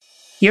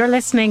You're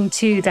listening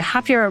to the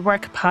Happier at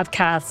Work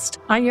podcast.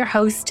 I'm your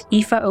host,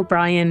 Aoife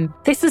O'Brien.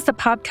 This is the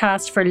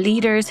podcast for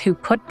leaders who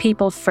put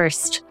people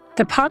first.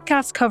 The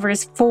podcast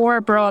covers 4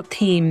 broad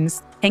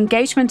themes: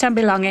 engagement and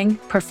belonging,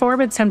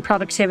 performance and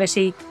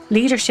productivity,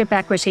 leadership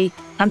equity,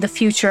 and the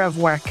future of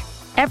work.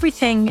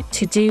 Everything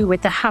to do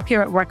with the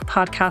Happier at Work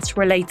podcast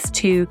relates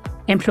to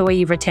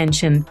employee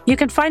retention. You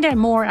can find out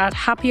more at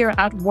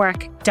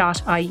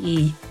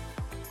happieratwork.ie.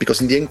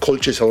 Because in the end,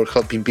 culture is about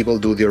helping people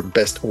do their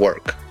best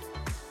work.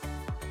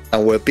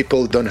 And where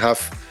people don't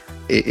have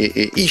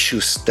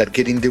issues that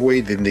get in the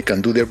way, then they can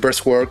do their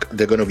best work.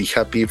 They're going to be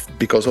happy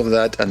because of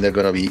that, and they're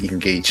going to be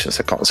engaged as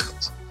a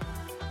consequence.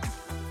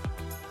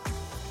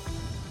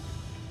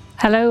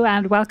 Hello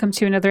and welcome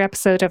to another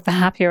episode of the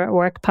Happier at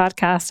Work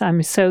podcast.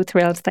 I'm so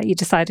thrilled that you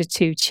decided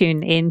to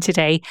tune in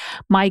today.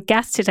 My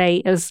guest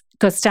today is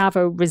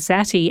Gustavo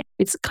Razzetti.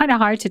 It's kind of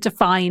hard to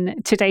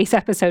define today's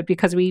episode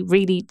because we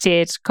really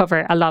did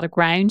cover a lot of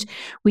ground.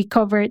 We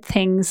covered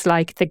things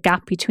like the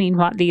gap between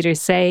what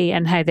leaders say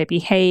and how they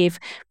behave.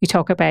 We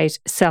talk about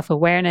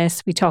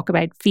self-awareness. We talk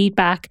about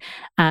feedback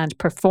and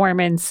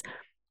performance.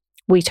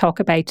 We talk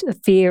about the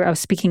fear of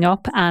speaking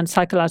up and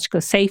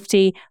psychological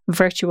safety,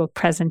 virtual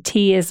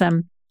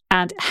presenteeism,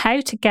 and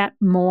how to get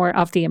more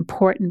of the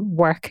important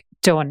work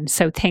done.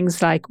 So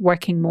things like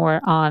working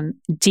more on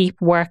deep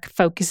work,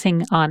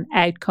 focusing on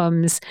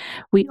outcomes.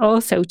 We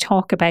also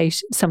talk about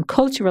some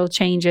cultural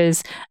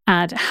changes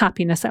and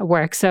happiness at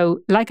work. So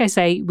like I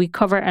say, we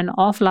cover an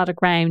awful lot of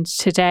ground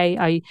today.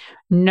 I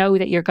know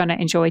that you're going to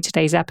enjoy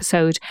today's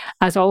episode.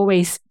 As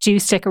always, do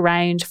stick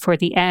around for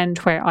the end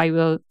where I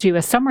will do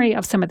a summary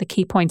of some of the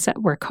key points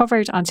that were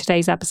covered on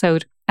today's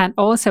episode. And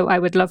also, I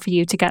would love for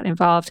you to get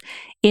involved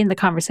in the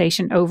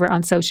conversation over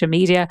on social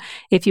media.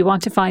 If you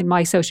want to find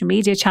my social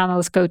media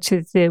channels, go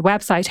to the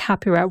website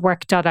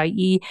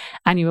happieratwork.ie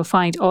and you will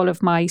find all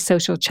of my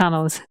social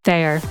channels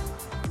there.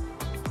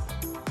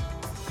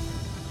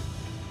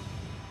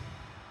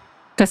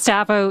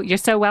 Gustavo, you're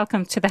so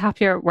welcome to the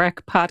Happier at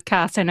Work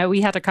podcast. I know we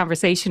had a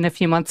conversation a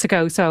few months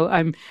ago, so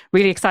I'm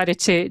really excited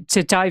to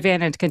dive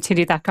in and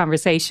continue that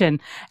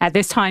conversation.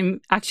 This time,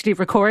 actually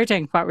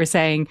recording what we're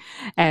saying,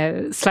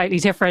 slightly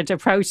different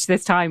approach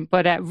this time,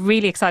 but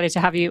really excited to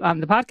have you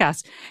on the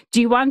podcast.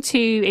 Do you want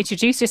to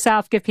introduce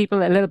yourself, give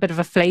people a little bit of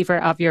a flavour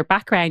of your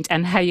background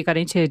and how you got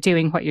into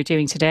doing what you're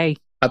doing today?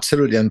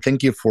 Absolutely, and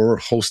thank you for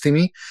hosting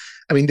me.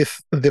 I mean,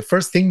 the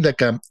first thing,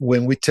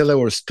 when we tell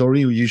our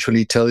story, we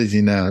usually tell it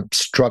in a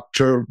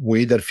structured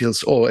way that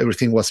feels,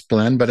 everything was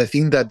planned. But I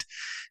think that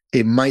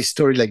in my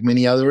story, like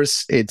many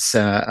others, it's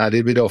a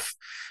little bit of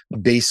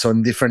based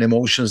on different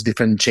emotions,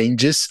 different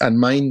changes. And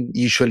mine,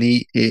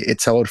 usually,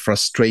 it's about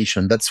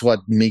frustration. That's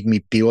what made me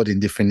pivot in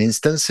different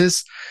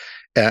instances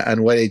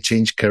and why I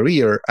changed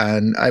career.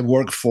 And I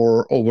worked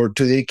for over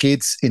 2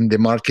 decades in the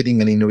marketing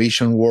and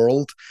innovation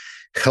world,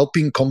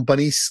 helping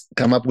companies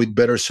come up with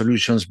better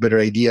solutions, better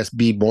ideas,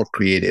 be more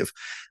creative.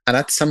 And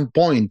at some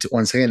point,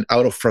 once again,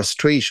 out of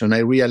frustration,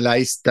 I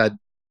realized that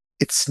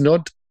it's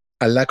not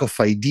a lack of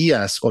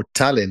ideas or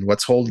talent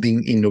what's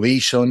holding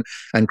innovation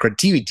and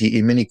creativity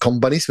in many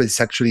companies, but it's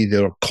actually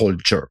their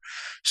culture.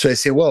 So I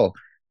say,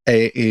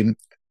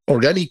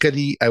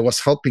 organically, I was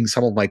helping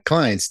some of my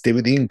clients. They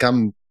didn't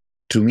come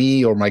to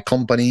me or my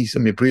companies or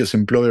my previous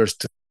employers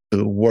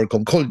to work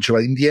on culture.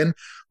 But in the end,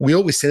 we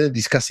always ended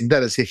discussing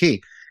that. I say,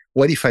 hey,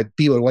 what if I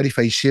pivot? What if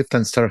I shift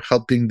and start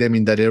helping them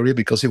in that area?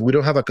 Because if we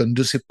don't have a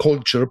conducive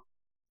culture,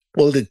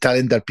 all the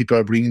talent that people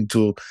are bringing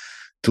to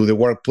the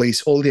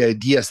workplace, all the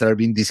ideas that are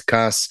being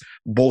discussed,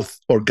 both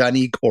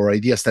organic or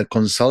ideas that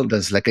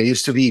consultants, like I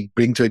used to be,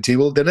 bring to the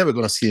table, they're never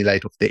going to see the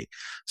light of day.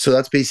 So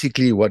that's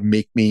basically what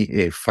made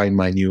me find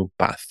my new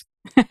path.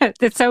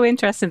 It's so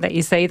interesting that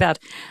you say that.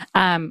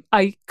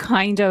 I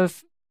kind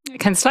of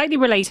can slightly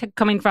relate,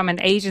 coming from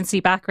an agency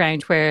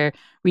background where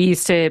we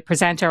used to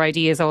present our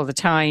ideas all the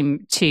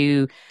time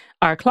to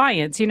our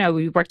clients. You know,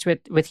 we worked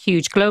with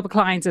huge global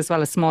clients as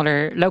well as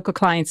smaller local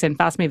clients in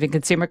fast-moving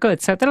consumer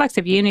goods. So the likes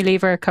of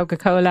Unilever,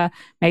 Coca-Cola,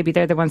 maybe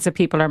they're the ones that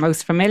people are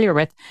most familiar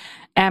with.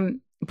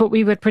 But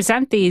we would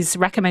present these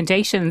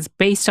recommendations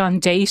based on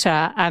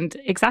data, and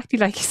exactly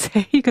like you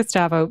say,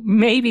 Gustavo,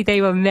 maybe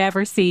they will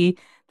never see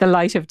the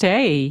light of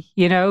day,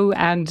 you know,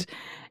 and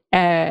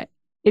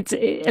it's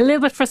a little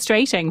bit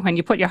frustrating when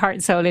you put your heart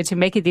and soul into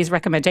making these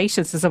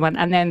recommendations to someone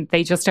and then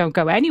they just don't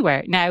go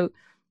anywhere. Now,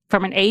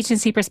 from an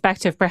agency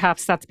perspective,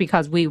 perhaps that's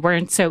because we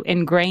weren't so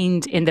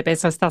ingrained in the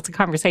business. That's a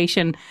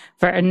conversation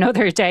for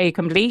another day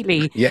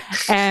completely. Yeah.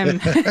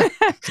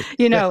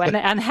 You know,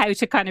 and how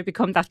to kind of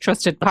become that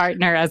trusted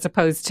partner as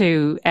opposed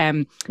to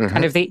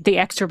kind of the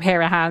extra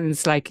pair of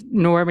hands like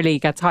normally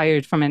gets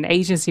hired from an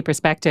agency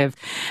perspective.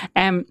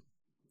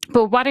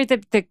 But what are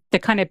the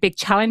kind of big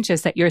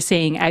challenges that you're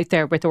seeing out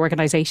there with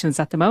organizations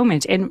at the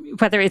moment,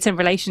 whether it's in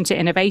relation to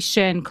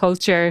innovation,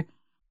 culture?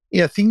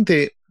 Yeah, I think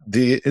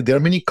there are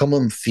many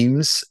common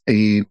themes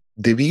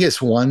the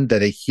biggest one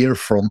that I hear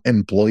from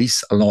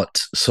employees a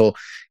lot. So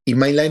in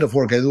my line of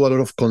work, I do a lot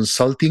of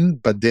consulting,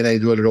 but then I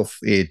do a lot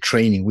of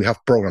training. We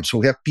have programs. So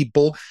we have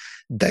people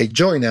that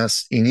join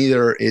us in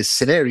either a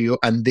scenario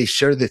and they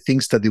share the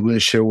things that they will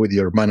share with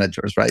your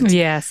managers, right?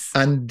 Yes.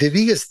 And the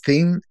biggest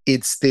thing,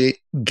 it's the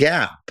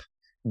gap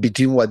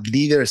between what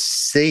leaders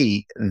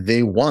say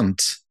they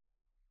want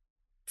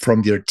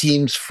from their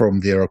teams, from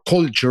their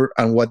culture,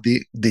 and what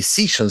the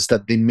decisions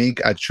that they make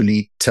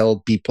actually tell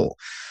people.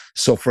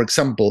 So, for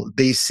example,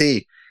 they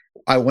say,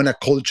 I want a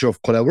culture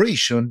of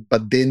collaboration,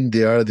 but then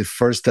they are the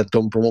first that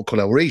don't promote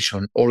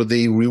collaboration, or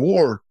they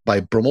reward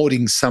by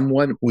promoting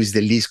someone who is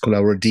the least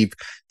collaborative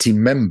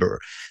team member.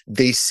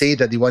 They say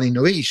that they want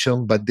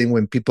innovation, but then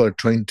when people are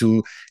trying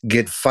to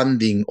get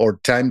funding or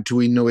time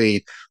to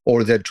innovate,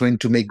 or they're trying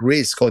to make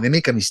risk, or they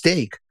make a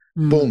mistake,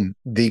 boom,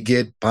 they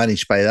get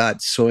punished by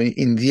that. So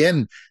in the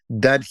end,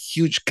 that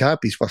huge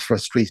gap is what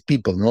frustrates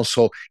people. And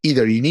also,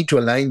 either you need to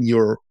align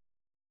your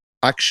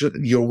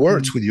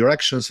words with your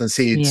actions and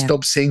say,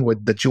 stop saying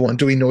that you want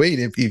to innovate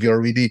if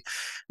you're really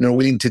not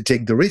willing to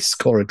take the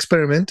risk or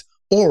experiment,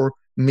 or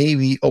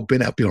maybe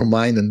open up your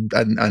mind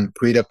and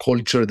create a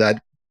culture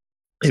that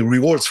it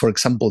rewards, for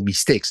example,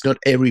 mistakes. Not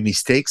every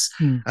mistakes.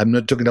 I'm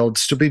not talking about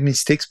stupid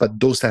mistakes, but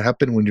those that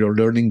happen when you're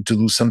learning to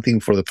do something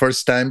for the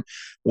first time,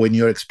 when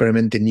you're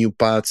experimenting new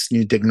paths,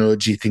 new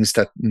technology, things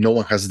that no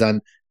one has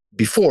done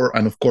before.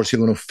 And of course, you're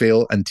going to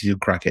fail until you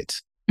crack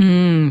it.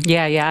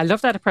 Yeah. I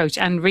love that approach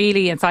and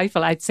really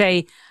insightful. I'd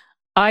say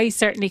I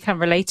certainly can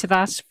relate to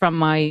that from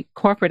my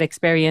corporate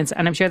experience.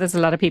 And I'm sure there's a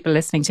lot of people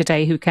listening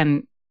today who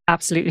can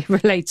absolutely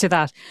relate to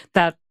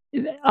that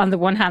on the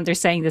one hand, they're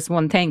saying this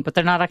one thing, but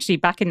they're not actually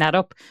backing that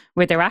up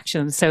with their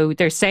actions. So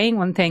they're saying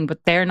one thing,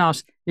 but they're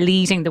not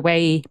leading the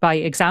way by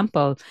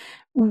example.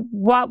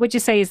 What would you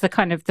say is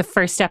the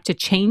first step to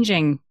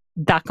changing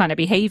that kind of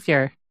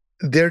behavior?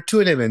 There are two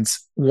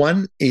elements.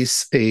 One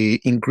is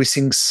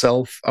increasing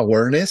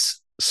self-awareness.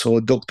 So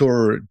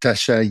Dr.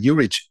 Tasha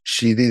Eurich,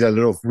 she did a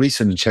lot of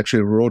research. She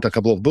actually wrote a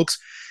couple of books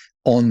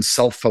on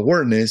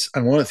self-awareness.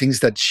 And one of the things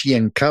that she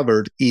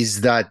uncovered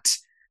is that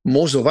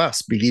most of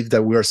us believe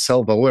that we are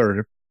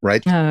self-aware,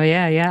 right? Oh,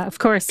 yeah, of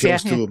course.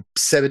 Close to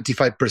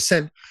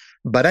 75%.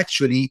 But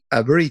actually,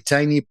 a very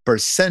tiny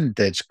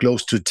percentage,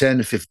 close to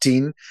 10,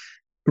 15,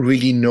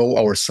 really know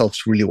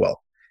ourselves really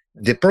well.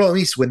 The problem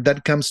is when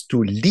that comes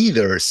to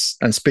leaders,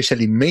 and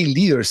especially male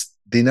leaders,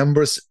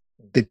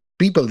 the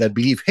people that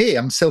believe, hey,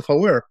 I'm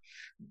self-aware,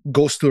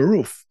 goes to the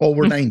roof,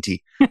 over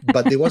 90.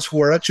 But the ones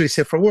who are actually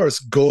self-aware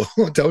go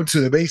down to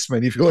the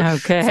basement, if you want,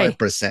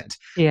 5%.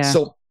 Yeah.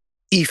 So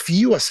if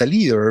you as a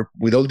leader,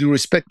 with all due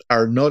respect,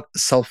 are not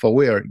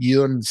self-aware, you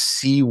don't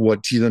see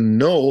what you don't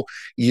know,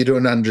 you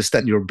don't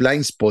understand your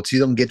blind spots, you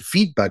don't get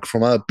feedback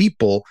from other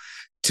people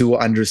to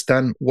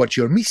understand what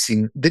you're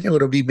missing, then you're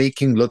going to be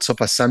making lots of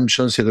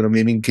assumptions, you're going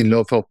to be making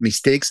lots of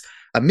mistakes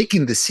and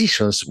making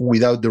decisions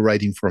without the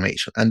right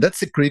information. And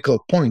that's a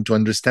critical point to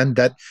understand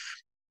that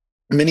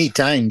many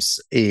times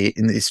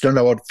it's not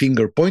about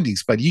finger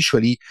pointings, but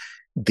usually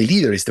the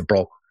leader is the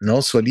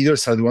problem. So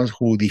leaders are the ones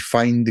who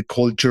define the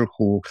culture,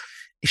 who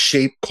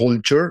shape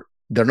culture.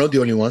 They're not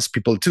the only ones,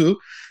 people too.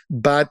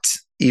 But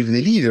if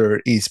the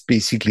leader is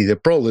basically the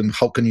problem,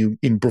 how can you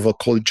improve a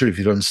culture if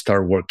you don't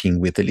start working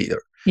with the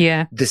leader?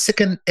 Yeah. The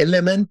second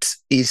element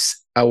is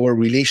our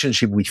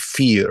relationship with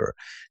fear.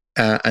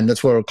 And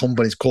that's what our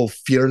company is called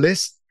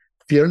Fearless.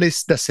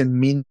 Fearless doesn't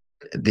mean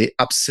the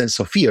absence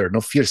of fear.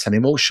 No, fear is an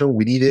emotion.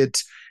 We need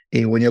it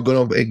when you're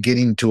going to get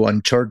into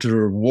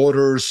uncharted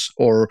waters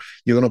or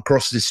you're going to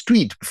cross the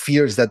street.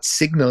 Fear is that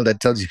signal that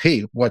tells you,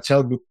 hey, watch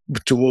out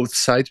to both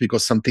sides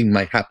because something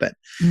might happen.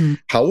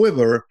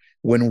 However,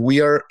 when we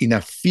are in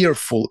a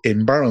fearful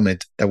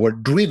environment that we're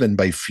driven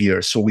by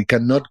fear, so we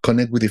cannot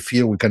connect with the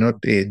fear, we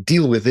cannot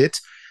deal with it,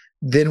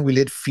 then we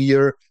let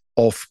fear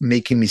of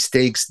making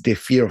mistakes, the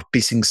fear of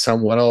pissing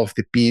someone off,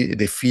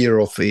 the fear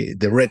of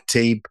the red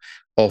tape,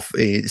 of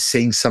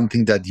saying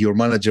something that your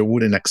manager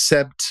wouldn't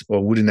accept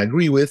or wouldn't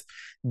agree with,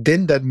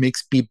 then that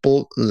makes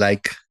people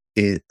like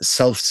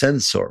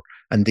self-censor,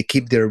 and they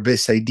keep their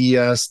best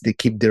ideas, they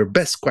keep their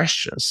best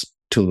questions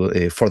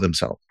for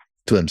themselves,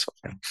 to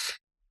themselves.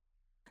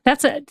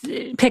 That's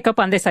pick up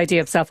on this idea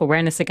of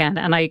self-awareness again,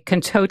 and I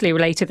can totally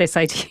relate to this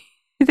idea.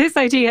 This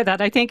idea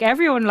that I think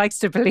everyone likes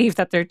to believe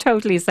that they're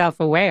totally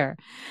self-aware,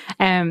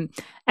 and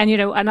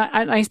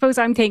I suppose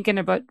I'm thinking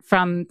about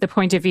from the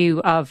point of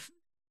view of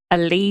a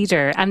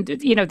leader, and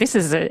this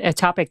is a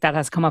topic that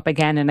has come up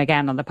again and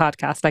again on the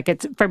podcast. Like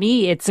for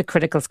me, it's a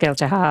critical skill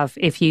to have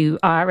if you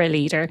are a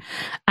leader.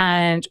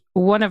 And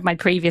one of my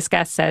previous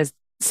guests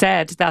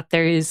said that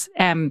there is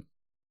in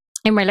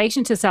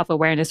relation to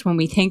self-awareness, when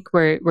we think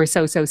we're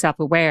so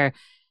self-aware,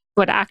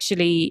 but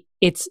actually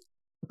it's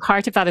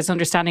part of that is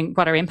understanding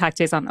what our impact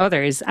is on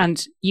others.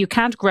 And you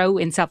can't grow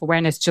in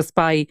self-awareness just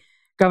by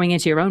going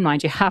into your own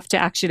mind. You have to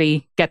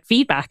actually get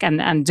feedback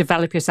and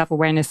develop your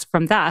self-awareness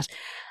from that.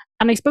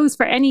 And I suppose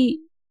for any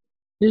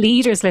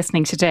leaders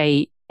listening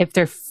today, if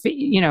they're,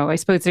 I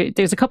suppose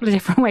there's a couple of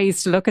different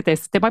ways to look at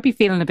this. They might be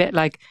feeling a bit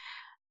like,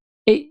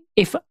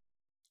 if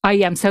I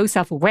am so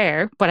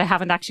self-aware, but I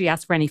haven't actually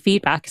asked for any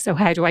feedback. So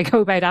how do I go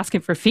about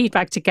asking for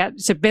feedback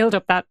to build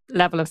up that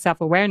level of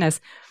self-awareness?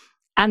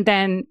 And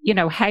then,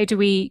 how do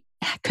we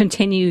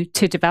continue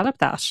to develop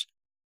that?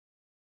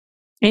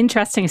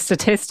 Interesting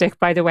statistic,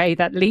 by the way,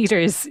 that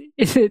leaders,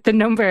 the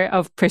number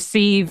of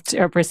perceived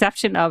or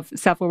perception of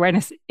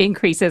self-awareness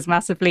increases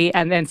massively.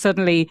 And then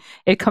suddenly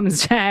it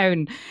comes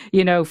down,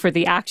 for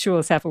the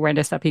actual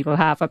self-awareness that people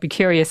have. I'd be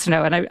curious to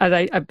know. And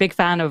I'm a big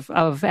fan of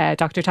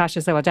Dr.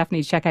 Tasha, so I'll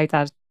definitely check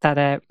out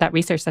that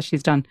research that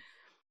she's done.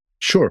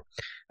 Sure.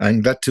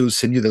 I'm glad to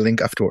send you the link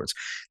afterwards.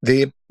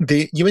 You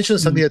mentioned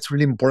something that's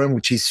really important,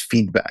 which is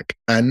feedback.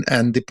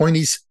 And the point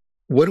is,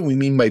 what do we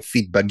mean by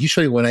feedback?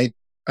 Usually when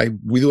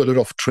we do a lot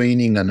of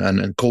training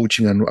and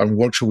coaching and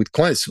workshop with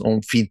clients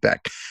on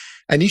feedback.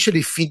 And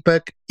usually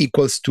feedback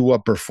equals to a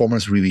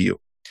performance review.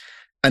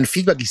 And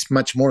feedback is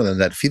much more than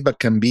that. Feedback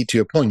can be, to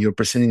your point, you're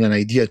presenting an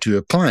idea to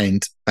your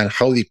client and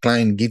how the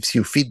client gives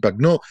you feedback.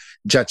 No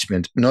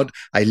judgment, not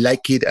I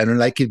like it, I don't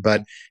like it,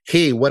 but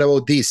hey, what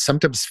about this?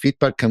 Sometimes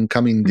feedback can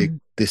come in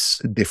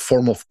the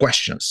form of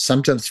questions.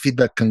 Sometimes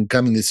feedback can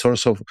come in the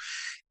source of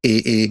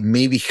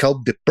maybe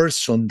help the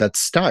person that's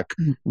stuck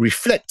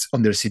reflect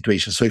on their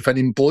situation. So if an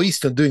employee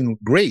is not doing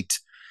great,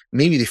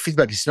 maybe the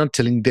feedback is not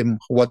telling them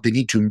what they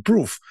need to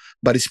improve,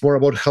 but it's more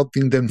about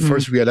helping them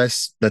first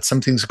realize that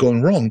something's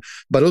going wrong,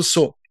 but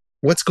also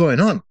what's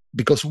going on.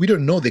 Because we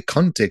don't know the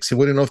context.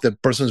 We don't know if the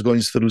person is going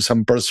through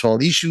some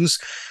personal issues.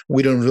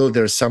 We don't know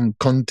there's some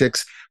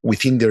context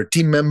within their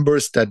team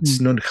members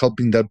that's not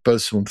helping that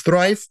person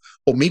thrive,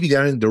 or maybe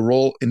they're in the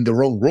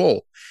wrong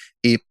role.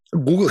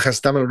 Google has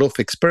done a lot of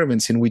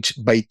experiments in which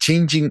by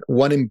changing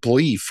one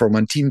employee from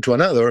a team to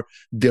another,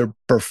 their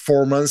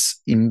performance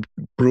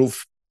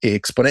improve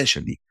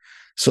exponentially.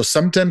 So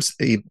sometimes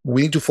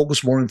we need to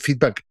focus more on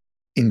feedback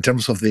in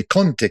terms of the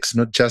context,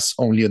 not just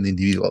only on the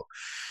individual.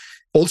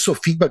 Also,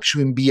 feedback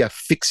shouldn't be a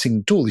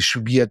fixing tool. It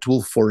should be a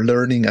tool for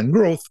learning and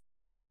growth.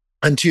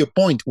 And to your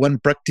point, one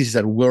practice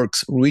that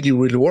works really,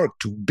 really work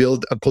to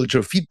build a culture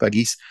of feedback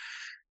is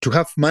to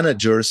have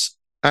managers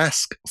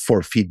ask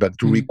for feedback,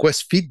 to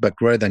request feedback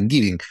rather than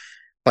giving.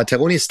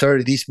 Patagonia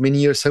started this many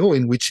years ago,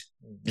 in which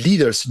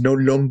leaders no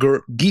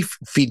longer give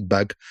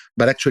feedback,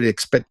 but actually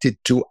expected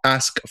to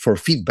ask for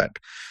feedback.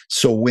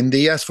 So when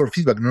they ask for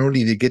feedback, not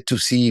only they get to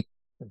see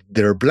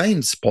their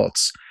blind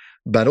spots,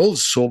 but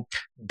also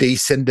they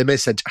send the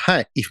message,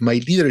 hi, if my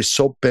leader is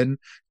open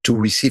to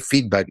receive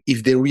feedback,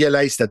 if they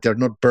realize that they're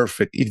not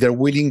perfect, if they're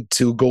willing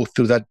to go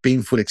through that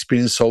painful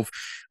experience of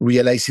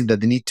realizing that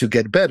they need to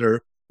get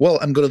better, well,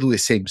 I'm going to do the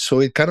same. So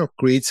it kind of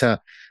creates a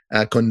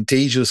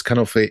contagious kind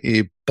of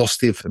a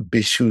positive,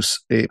 virtuous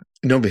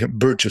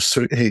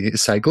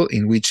cycle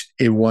in which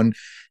everyone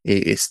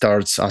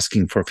starts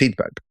asking for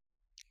feedback.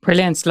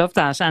 Brilliant. Love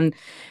that. And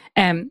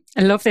I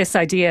love this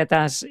idea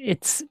that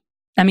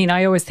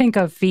I always think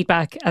of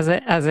feedback as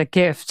a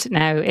gift.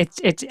 Now,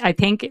 I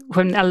think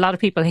when a lot of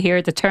people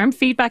hear the term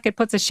feedback, it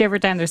puts a shiver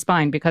down their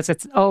spine because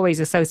it's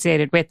always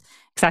associated with,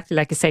 exactly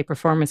like you say,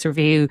 performance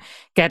review,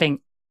 getting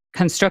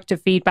constructive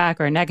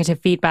feedback or negative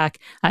feedback.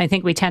 And I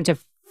think we tend to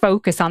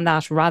focus on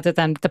that rather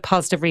than the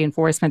positive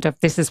reinforcement of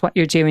this is what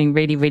you're doing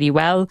really, really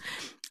well.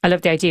 I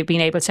love the idea of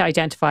being able to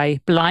identify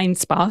blind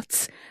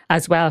spots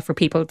as well for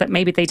people that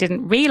maybe they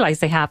didn't realize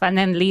they have. And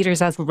then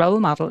leaders as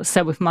role models.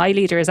 So if my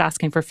leader is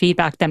asking for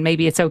feedback, then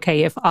maybe it's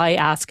okay if I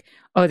ask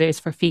others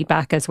for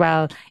feedback as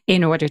well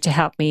in order to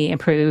help me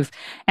improve,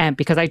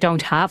 because I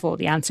don't have all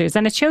the answers.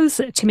 And it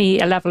shows to me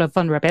a level of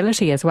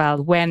vulnerability as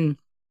well when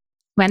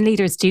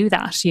leaders do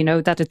that,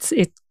 that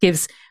it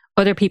gives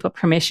other people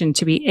permission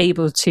to be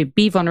able to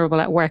be vulnerable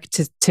at work,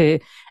 to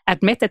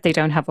admit that they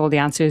don't have all the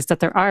answers,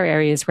 that there are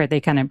areas where they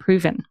can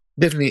improve in.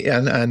 Definitely.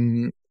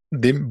 And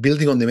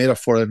building on the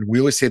metaphor, we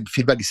always say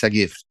feedback is a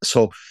gift.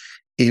 So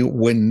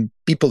when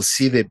people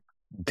see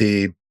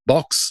the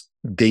box,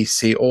 they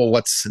say, oh,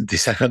 what's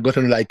this? I'm going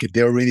to like it.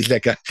 They're already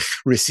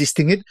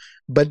resisting it.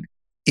 But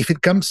if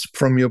it comes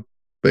from to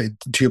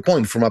your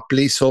point, from a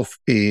place of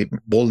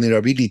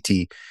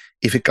vulnerability,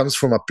 if it comes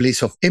from a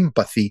place of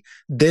empathy,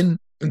 then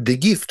the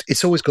gift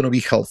is always going to be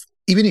helpful.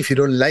 Even if you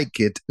don't like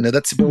it, now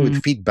that's more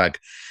with feedback.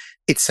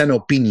 It's an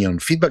opinion.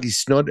 Feedback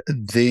is not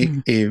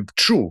the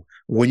true.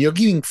 When you're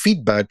giving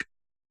feedback,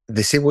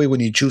 the same way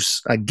when you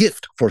choose a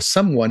gift for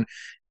someone,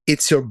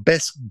 it's your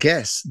best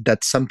guess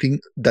that something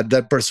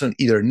that person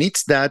either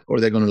needs that or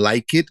they're going to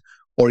like it,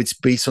 or it's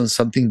based on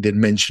something they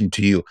mentioned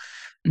to you.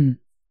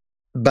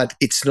 But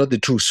it's not the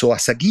truth. So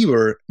as a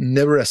giver,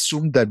 never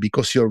assume that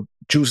because you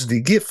choose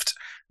the gift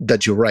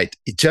that you're right.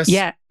 It just,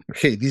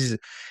 hey, this is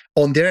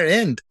on their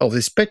end of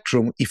the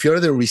spectrum. If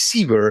you're the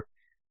receiver,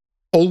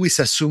 always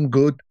assume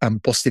good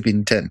and positive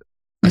intent.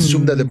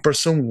 Assume that the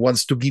person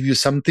wants to give you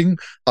something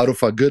out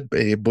of a good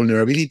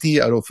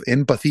vulnerability, out of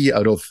empathy,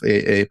 out of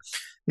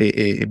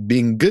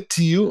being good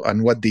to you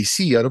and what they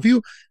see out of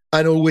you.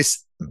 And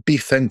always be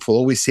thankful.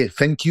 Always say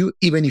thank you,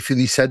 even if you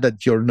decide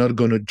that you're not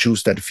going to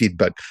choose that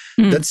feedback.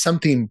 That's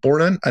something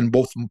important, and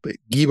both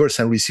givers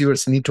and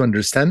receivers need to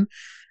understand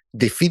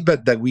the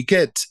feedback that we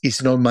get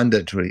is not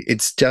mandatory.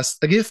 It's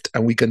just a gift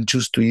and we can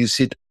choose to use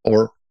it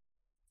or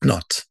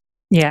not.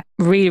 Yeah,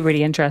 really,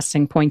 really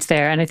interesting points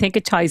there. And I think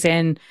it ties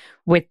in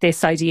with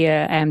this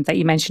idea that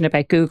you mentioned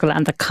about Google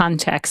and the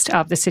context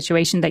of the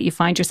situation that you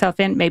find yourself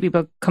in. Maybe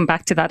we'll come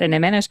back to that in a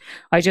minute.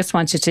 I just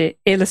wanted to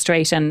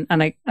illustrate and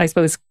I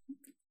suppose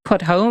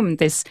put home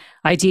this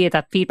idea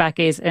that feedback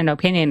is an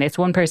opinion. It's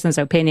one person's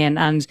opinion.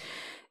 And,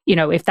 you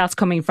know, if that's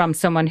coming from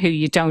someone who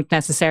you don't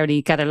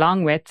necessarily get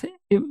along with,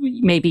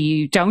 maybe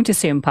you don't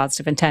assume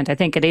positive intent. I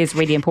think it is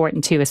really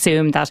important to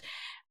assume that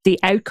the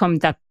outcome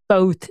that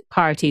both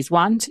parties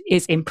want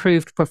is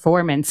improved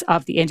performance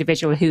of the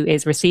individual who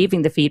is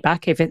receiving the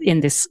feedback. If it, in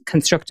this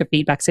constructive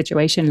feedback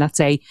situation, let's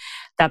say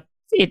that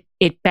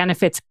it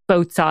benefits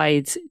both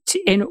sides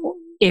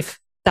if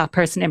that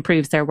person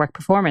improves their work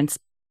performance,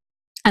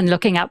 and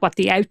looking at what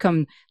the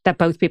outcome that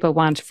both people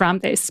want from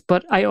this.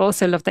 But I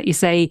also love that you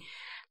say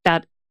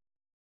that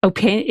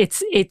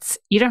it's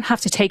you don't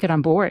have to take it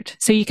on board.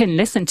 So you can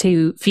listen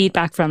to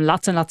feedback from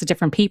lots and lots of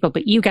different people,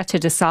 but you get to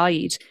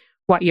decide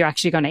what you're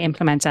actually going to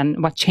implement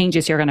and what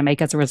changes you're going to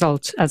make as a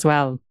result as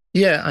well.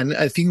 Yeah, and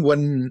I think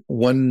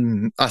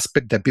one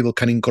aspect that people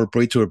can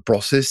incorporate to a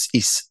process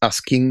is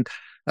asking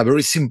a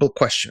very simple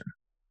question,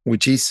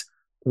 which is,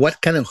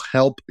 what kind of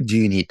help do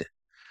you need?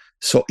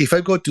 So if I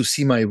go to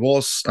see my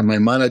boss and my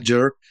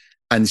manager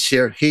and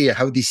share, hey, I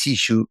have this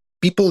issue,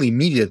 people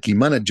immediately,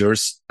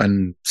 managers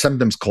and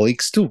sometimes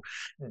colleagues too,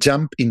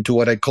 jump into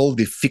what I call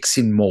the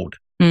fixing mode.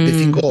 They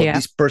think,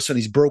 this person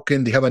is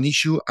broken, they have an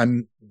issue,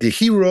 I'm the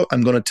hero,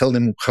 I'm going to tell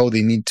them how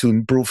they need to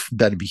improve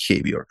that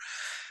behavior.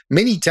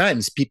 Many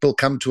times people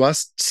come to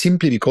us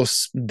simply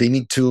because they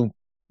need to,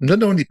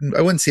 not only,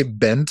 I wouldn't say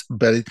bend,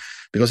 but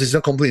because it's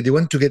not complete, they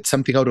want to get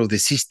something out of the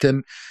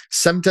system.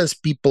 Sometimes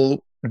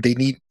people, they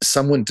need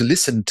someone to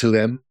listen to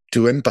them,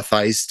 to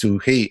empathize, to,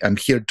 hey, I'm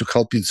here to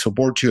help you,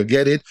 support you, I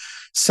get it.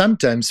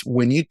 Sometimes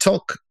when you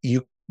talk,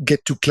 you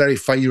get to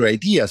clarify your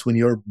ideas when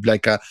you're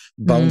like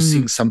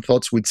bouncing some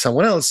thoughts with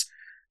someone else.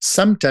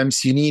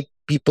 Sometimes you need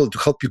people to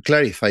help you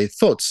clarify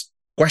thoughts.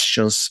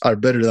 Questions are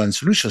better than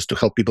solutions to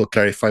help people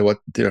clarify what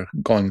they're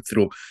going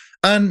through.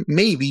 And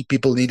maybe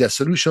people need a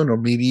solution, or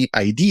maybe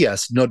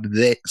ideas, not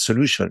the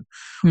solution.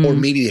 Or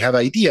maybe they have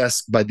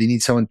ideas, but they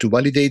need someone to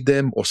validate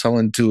them or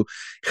someone to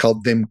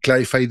help them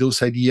clarify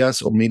those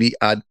ideas, or maybe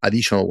add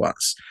additional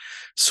ones.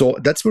 So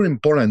that's very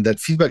important, that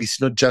feedback is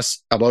not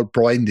just about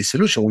providing the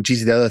solution, which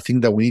is the other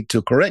thing that we need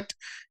to correct.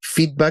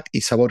 Feedback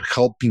is about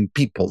helping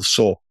people.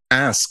 So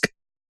ask,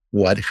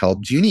 what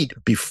help do you need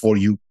before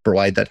you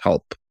provide that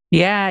help?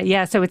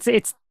 Yeah. So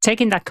it's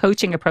taking that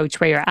coaching approach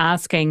where you're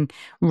asking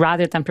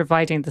rather than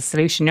providing the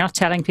solution. You're not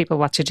telling people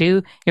what to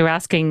do. You're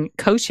asking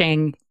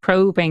coaching,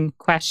 probing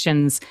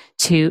questions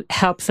to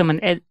help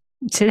someone,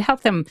 to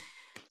help them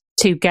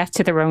to get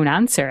to their own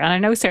answer. And I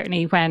know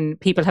certainly when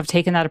people have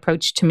taken that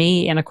approach to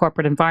me in a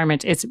corporate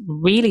environment, it's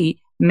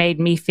really made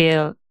me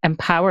feel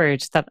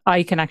empowered that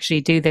I can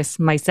actually do this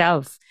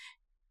myself.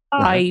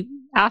 Yeah. I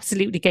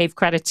absolutely gave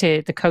credit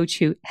to the coach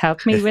who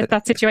helped me with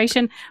that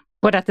situation,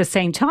 but at the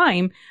same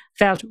time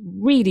felt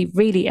really,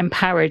 really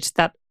empowered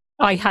that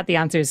I had the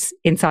answers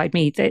inside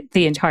me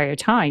the entire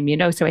time, you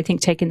know. So I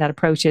think taking that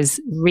approach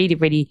is really,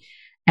 really,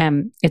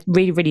 it's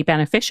really, really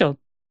beneficial.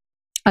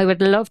 I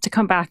would love to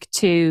come back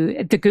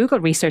to the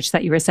Google research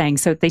that you were saying.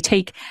 So they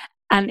take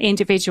an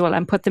individual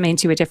and put them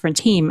into a different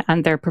team,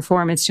 and their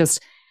performance just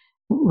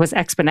was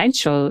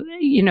exponential.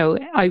 You know,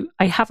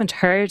 I haven't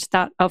heard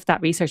of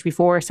that research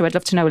before, so I'd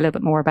love to know a little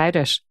bit more about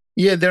it.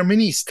 Yeah, there are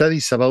many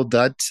studies about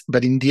that,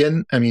 but in the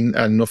end, I mean,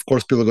 and of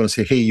course, people are going to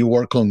say, hey, you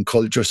work on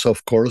culture, so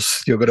of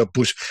course you're going to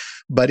push,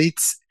 but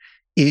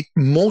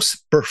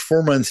most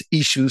performance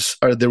issues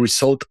are the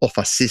result of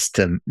a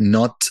system,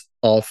 not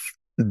of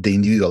the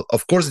individual.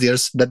 Of course,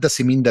 that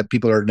doesn't mean that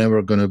people are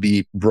never going to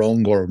be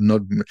wrong or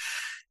not,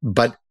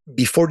 but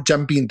before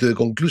jumping into the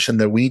conclusion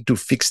that we need to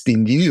fix the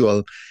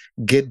individual,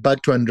 get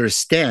back to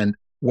understand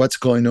what's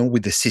going on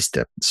with the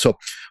system. So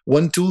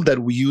one tool that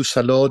we use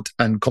a lot,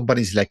 and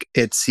companies like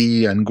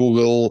Etsy and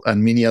Google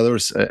and many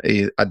others,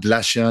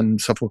 Atlassian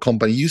software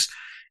company use,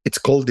 it's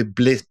called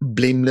the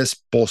blameless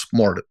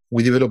postmortem.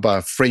 We develop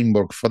a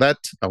framework for that,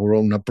 our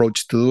own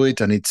approach to do it,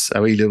 and it's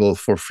available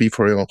for free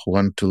for anyone who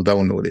wants to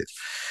download it.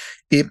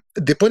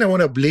 The point I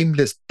want to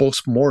blameless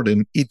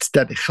postmortem, it's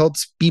that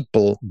helps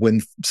people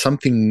when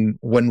something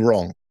went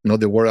wrong. You know,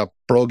 there were a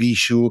prog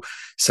issue,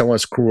 someone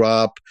screwed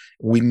up,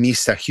 we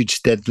missed a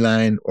huge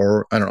deadline,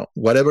 or I don't know,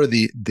 whatever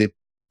the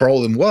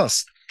problem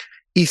was,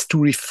 is to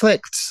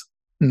reflect,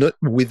 not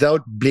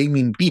without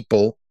blaming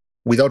people,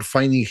 without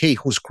finding, hey,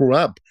 who screwed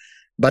up,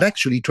 but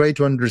actually try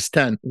to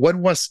understand what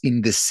was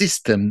in the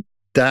system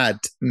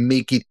that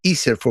make it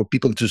easier for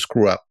people to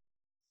screw up.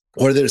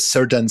 Were there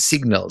certain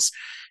signals?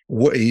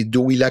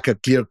 Do we lack a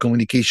clear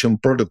communication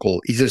protocol?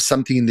 Is there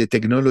something in the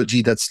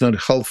technology that's not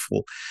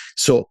helpful?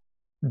 So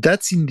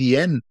that's in the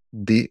end,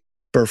 the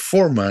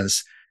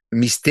performance,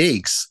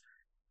 mistakes,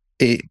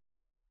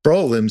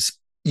 problems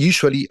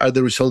usually are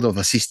the result of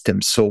a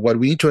system. So what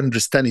we need to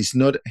understand is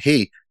not,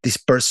 hey, this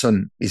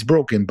person is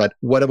broken, but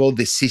what about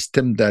the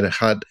system that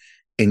had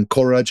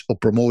encouraged or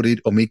promoted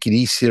or make it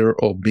easier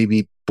or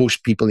maybe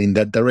push people in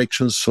that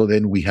direction? So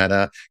then we had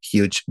a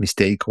huge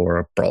mistake or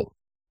a problem.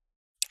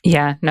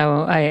 Yeah,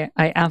 no, I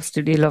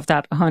absolutely love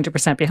that,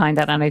 100% behind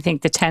that. And I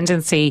think the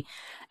tendency,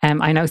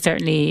 I know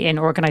certainly in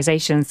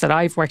organizations that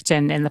I've worked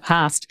in the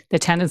past, the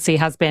tendency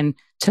has been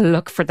to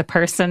look for the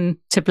person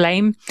to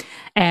blame,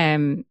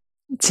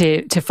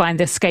 to find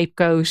the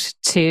scapegoat,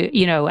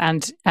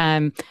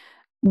 and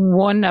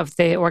one of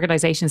the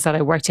organizations that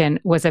I worked in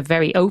was a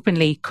very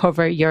openly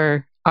cover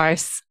your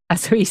arse,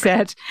 as we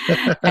said,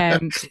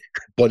 kind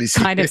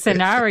of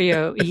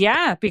scenario.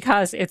 Yeah,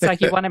 because it's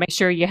like you want to make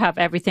sure you have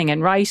everything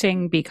in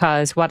writing,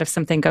 because what if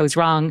something goes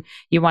wrong?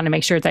 You want to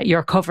make sure that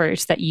you're covered,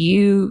 that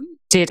you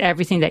did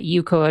everything that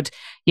you could,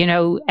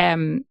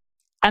 and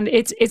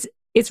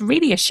it's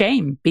really a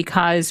shame,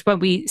 because when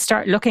we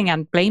start looking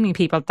and blaming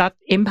people, that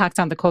impacts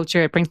on the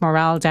culture, it brings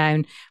morale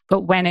down.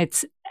 But when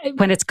it's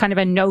kind of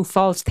a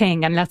no-fault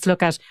thing, and let's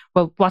look at,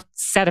 well, what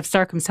set of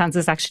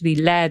circumstances actually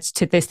led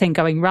to this thing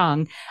going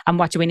wrong, and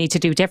what do we need to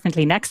do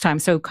differently next time?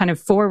 So kind of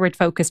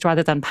forward-focused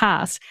rather than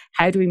past.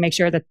 How do we make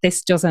sure that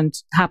this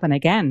doesn't happen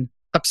again?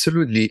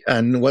 Absolutely.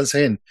 And once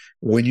again,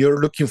 when you're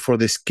looking for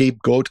the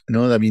scapegoat,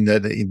 that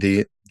in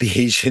the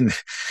Asian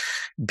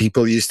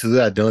people used to do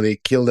that. They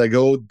kill the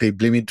goat, they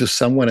blame it to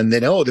someone, and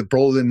then, the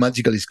problem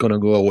magically is going to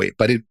go away.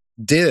 But it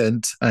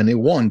didn't, and it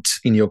won't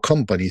in your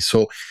company.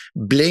 So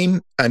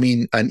blame, and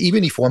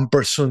even if one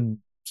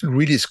person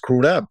really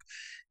screwed up,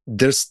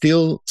 there's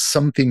still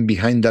something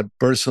behind that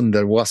person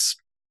that was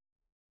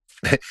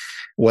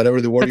whatever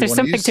the word but you there's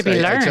want to use. Something to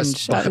be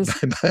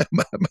learned.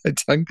 My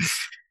tongue.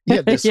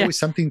 Yeah, there's always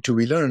something to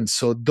be learned.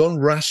 So don't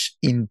rush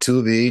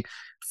into the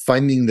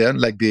finding them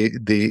like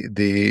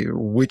the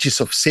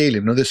witches of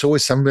Salem. There's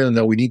always something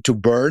that we need to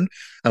burn,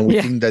 and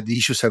we think that the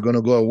issues are going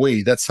to go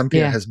away. That's something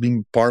that has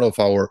been part of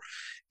our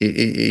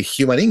a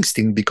human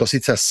instinct, because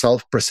it's a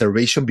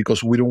self-preservation,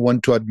 because we don't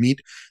want to admit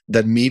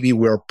that maybe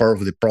we're part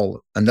of the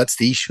problem. And that's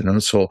the issue.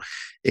 So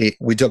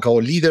we talk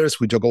about leaders,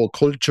 we talk about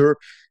culture.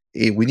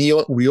 We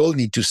all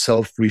need to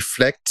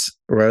self-reflect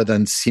rather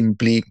than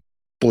simply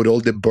put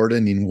all the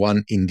burden in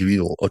one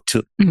individual or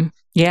two. Mm-hmm.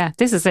 Yeah,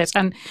 this is it.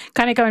 And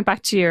kind of going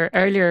back to your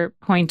earlier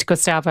point,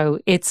 Gustavo,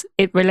 it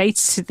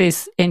relates to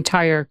this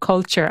entire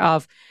culture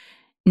of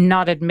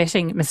not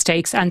admitting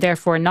mistakes, and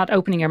therefore not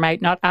opening your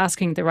mouth, not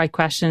asking the right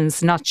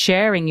questions, not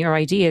sharing your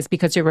ideas,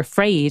 because you're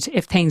afraid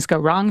if things go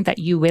wrong that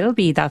you will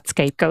be that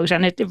scapegoat.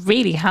 And it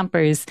really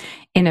hampers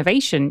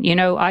innovation.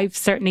 I've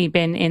certainly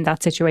been in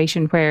that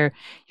situation where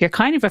you're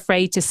kind of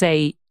afraid to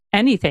say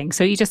anything.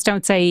 So you just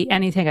don't say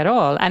anything at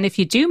all. And if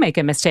you do make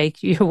a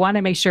mistake, you want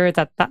to make sure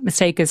that that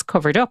mistake is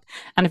covered up.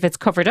 And if it's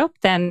covered up,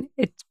 then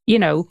it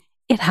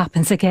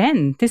happens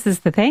again. This is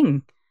the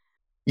thing.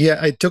 Yeah,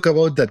 I talk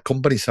about that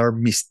companies are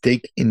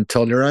mistake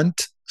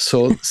intolerant.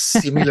 So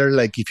similar,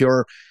 like if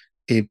you're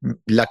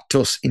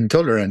lactose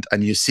intolerant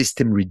and your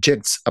system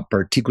rejects a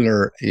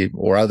particular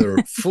or other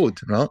food,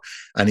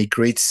 and it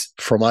creates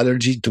from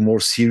allergy to more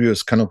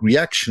serious kind of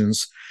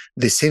reactions,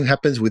 the same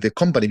happens with the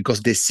company,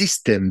 because the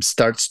system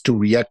starts to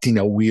react in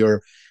a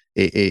weird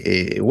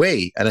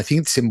way. And I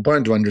think it's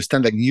important to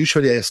understand, like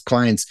usually I ask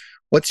clients,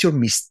 what's your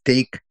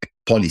mistake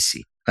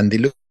policy? And they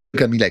look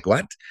at me like,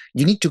 what?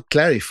 You need to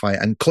clarify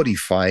and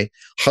codify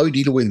how you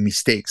deal with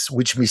mistakes,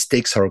 which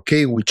mistakes are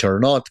okay, which are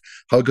not,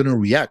 how you're going to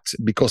react,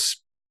 because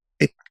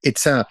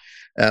it's a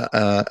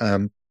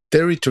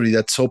territory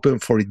that's open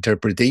for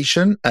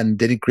interpretation, and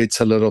then it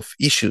creates a lot of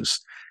issues.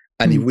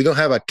 And if we don't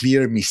have a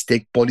clear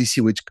mistake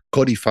policy which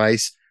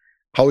codifies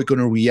how we're going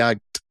to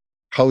react,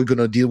 how we're going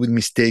to deal with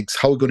mistakes,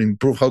 how we're going to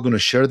improve, how we're going to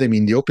share them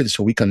in the open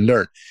so we can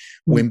learn.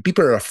 When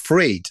people are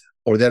afraid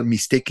or they're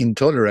mistake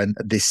intolerant,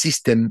 the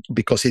system,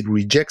 because it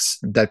rejects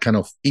that kind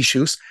of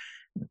issues,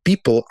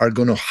 people are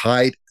going to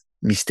hide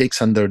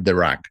mistakes under the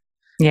rug.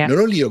 Yeah. Not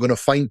only you're going to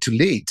find too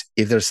late,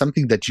 if there's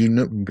something that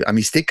a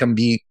mistake can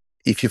be,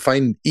 if you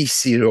find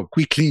easy or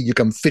quickly, you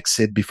can fix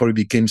it before it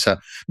becomes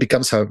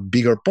a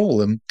bigger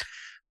problem.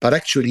 But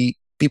actually,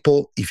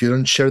 people, if you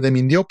don't share them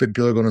in the open,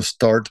 people are going to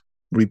start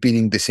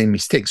repeating the same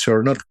mistakes. So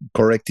you're not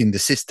correcting the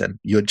system.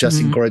 You're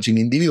just encouraging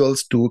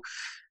individuals to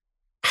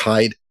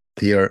hide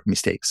their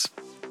mistakes.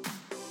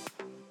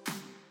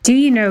 Do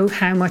you know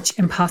how much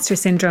imposter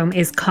syndrome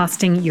is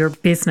costing your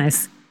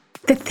business?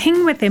 The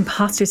thing with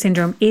imposter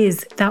syndrome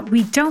is that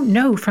we don't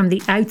know from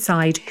the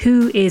outside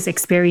who is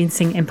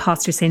experiencing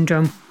imposter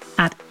syndrome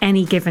at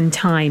any given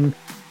time.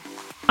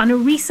 On a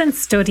recent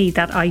study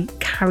that I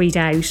carried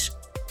out,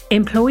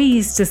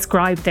 employees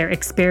described their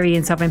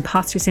experience of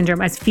imposter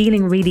syndrome as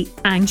feeling really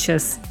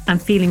anxious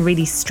and feeling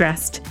really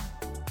stressed.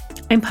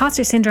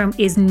 Imposter syndrome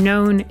is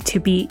known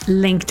to be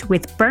linked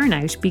with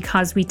burnout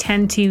because we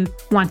tend to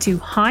want to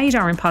hide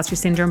our imposter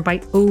syndrome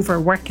by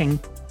overworking.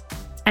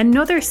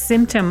 Another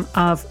symptom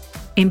of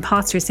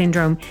imposter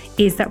syndrome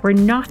is that we're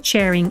not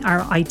sharing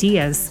our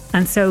ideas,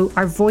 and so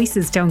our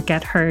voices don't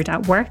get heard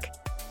at work.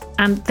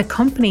 and the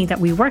company that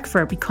we work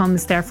for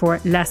becomes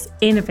therefore less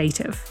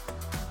innovative.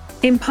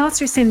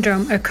 Imposter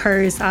syndrome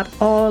occurs at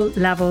all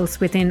levels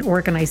within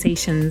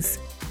organizations,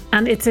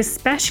 and it's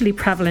especially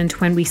prevalent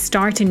when we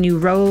start a new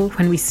role,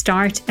 when we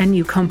start a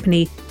new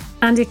company,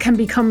 and it can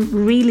become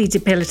really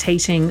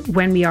debilitating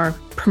when we are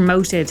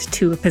promoted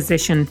to a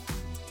position.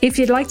 If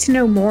you'd like to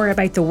know more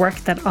about the work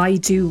that I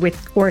do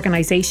with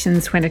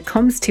organizations when it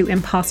comes to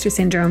imposter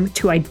syndrome,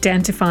 to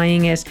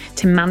identifying it,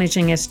 to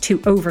managing it, to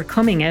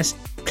overcoming it,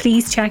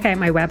 please check out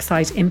my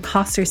website,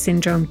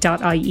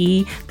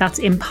 impostersyndrome.ie. That's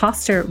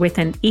imposter with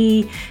an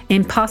E,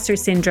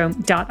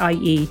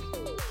 impostersyndrome.ie.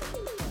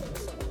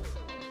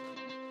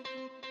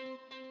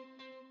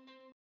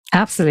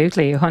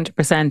 Absolutely,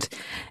 100%.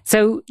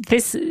 So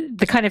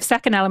the kind of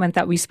second element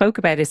that we spoke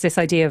about is this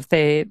idea of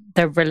the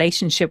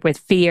relationship with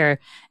fear.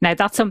 Now,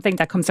 that's something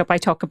that comes up. I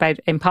talk about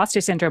imposter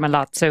syndrome a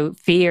lot. So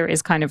fear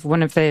is kind of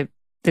one of the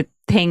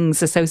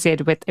things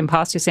associated with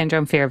imposter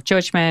syndrome: fear of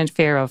judgment,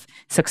 fear of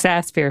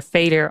success, fear of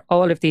failure,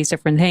 all of these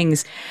different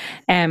things.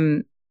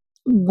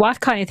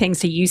 What kind of things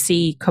do you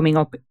see coming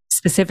up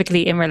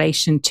specifically in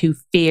relation to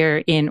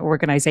fear in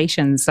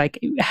organizations? Like,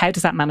 how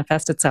does that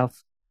manifest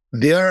itself?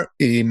 There,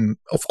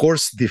 of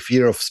course, the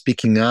fear of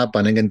speaking up,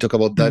 and I can talk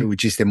about that,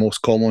 which is the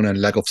most common,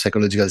 and lack of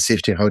psychological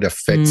safety, how it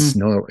affects,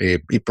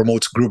 it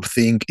promotes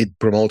groupthink, it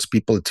promotes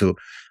people to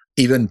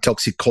even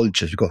toxic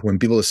cultures, because when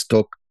people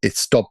stop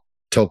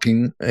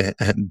talking,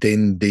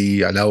 then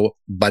they allow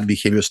bad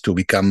behaviors to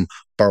become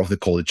part of the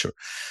culture.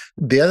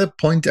 The other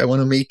point I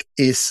want to make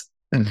is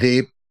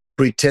the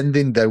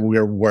pretending that we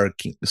are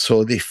working.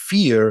 So the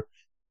fear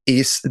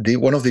is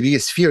one of the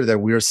biggest fear that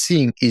we are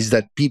seeing is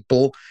that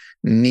people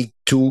need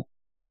to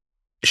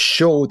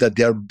show that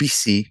they are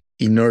busy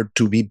in order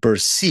to be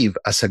perceived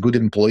as a good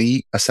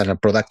employee, as a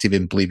productive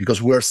employee,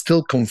 because we are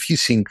still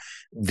confusing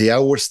the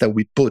hours that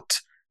we put,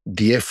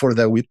 the effort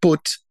that we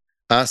put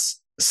as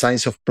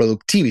signs of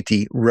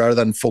productivity rather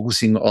than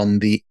focusing on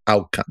the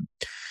outcome.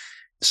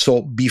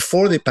 So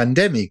before the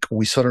pandemic,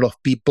 we saw a lot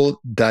of people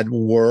that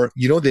were,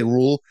 the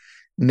rule,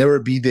 never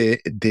be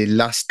the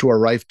last to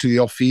arrive to the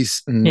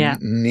office,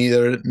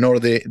 nor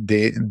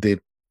the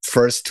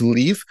first to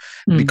leave,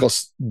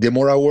 because the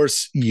more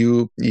hours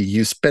you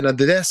spend at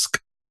the desk,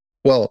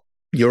 well,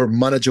 your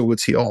manager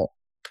would say, "Oh,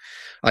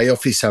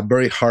 Ayofi is a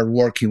very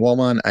hardworking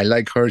woman. I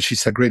like her.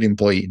 She's a great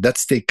employee."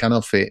 That's the kind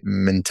of a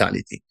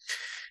mentality.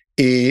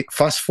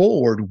 Fast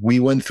forward, we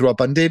went through a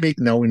pandemic,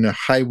 now in a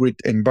hybrid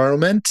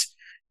environment,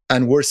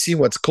 and we're seeing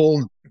what's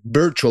called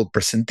virtual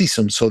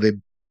presentism. So the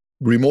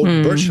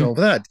remote version of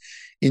that,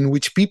 in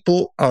which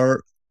people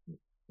are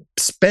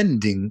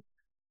spending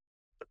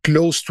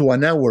close to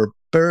an hour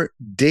per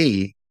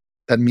day.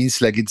 That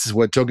means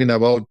we're talking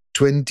about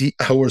 20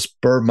 hours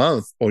per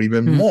month or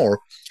even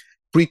more,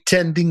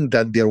 pretending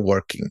that they're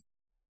working.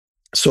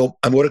 So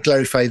I'm going to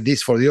clarify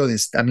this for the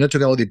audience. I'm not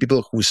talking about the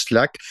people who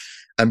slack.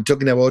 I'm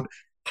talking about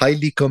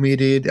highly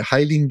committed,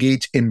 highly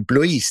engaged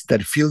employees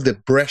that feel the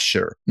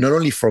pressure, not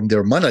only from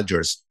their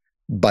managers,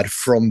 but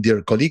from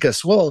their colleagues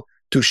as well,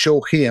 to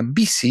show, "Hey, I'm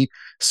busy."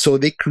 So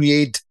they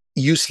create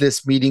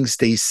useless meetings,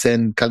 they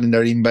send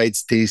calendar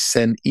invites, they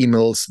send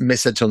emails,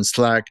 message on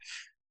Slack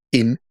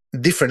in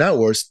different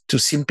hours to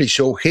simply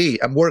show, "Hey,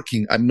 I'm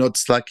working, I'm not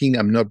slacking,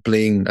 I'm not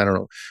playing,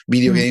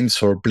 video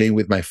games or playing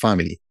with my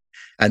family."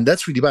 And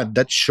that's really bad.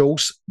 That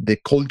shows a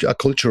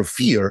culture of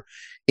fear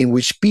in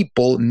which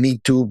people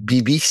need to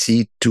be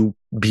busy to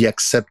be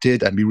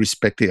accepted and be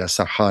respected as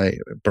a high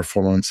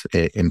performance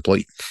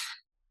employee.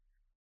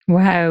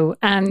 Wow.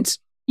 And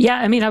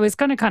yeah, I was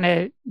going to kind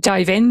of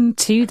dive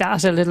into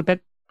that a little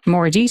bit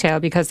more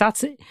detail, because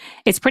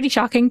it's pretty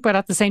shocking, but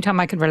at the same time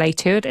I can relate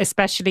to it,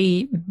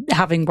 especially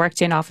having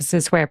worked in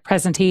offices where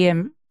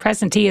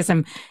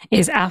presenteeism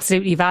is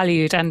absolutely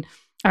valued. And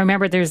I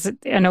remember there's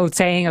an old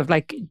saying of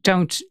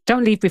don't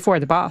leave before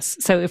the boss.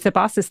 So if the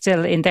boss is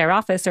still in their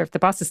office, or if the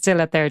boss is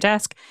still at their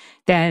desk,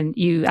 then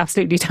you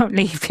absolutely don't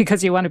leave,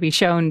 because you want to be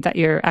shown that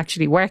you're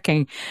actually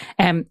working.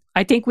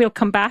 I think we'll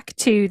come back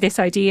to this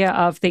idea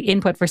of the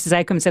input versus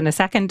outcomes in a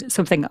second,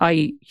 something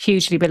I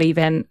hugely believe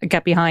in,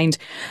 get behind.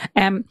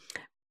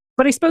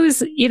 But I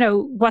suppose,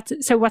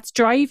 what's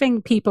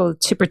driving people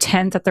to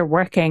pretend that they're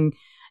working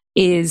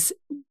is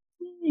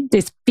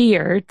this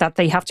fear that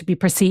they have to be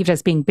perceived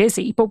as being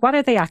busy. But what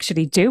are they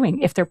actually doing?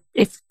 If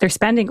they're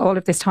spending all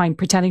of this time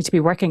pretending to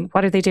be working,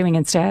 what are they doing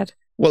instead?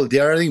 Well, they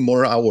are adding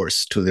more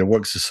hours to their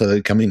work, so they're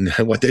becoming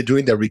what they're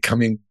doing. They're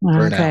becoming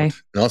burnout.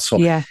 So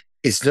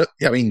it's not.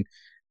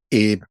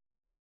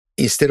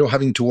 Instead of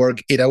having to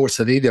work 8 hours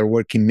a day, they're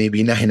working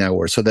maybe 9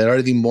 hours. So they're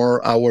adding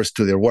more hours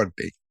to their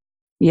workday.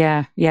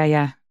 Yeah.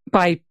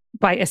 By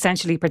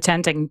essentially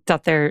pretending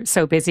that they're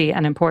so busy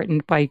and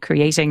important, by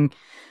creating,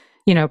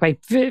 by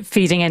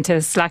feeding into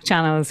Slack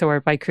channels, or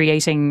by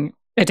creating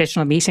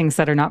additional meetings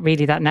that are not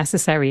really that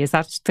necessary. Is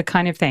that the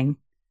kind of thing?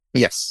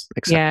 Yes,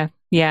 exactly.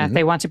 Yeah.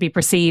 They want to be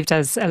perceived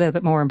as a little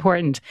bit more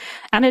important.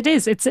 And it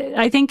is.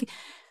 I think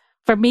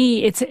for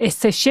me,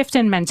 it's a shift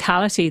in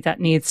mentality that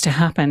needs to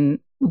happen.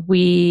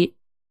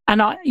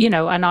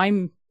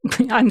 I'm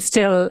I'm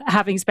still,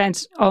 having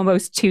spent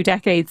almost 2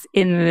 decades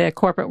in the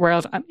corporate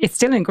world, it's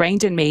still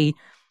ingrained in me.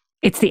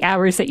 It's the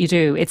hours that you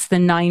do. It's the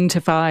 9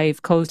 to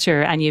 5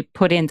 culture, and you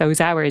put in those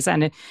hours.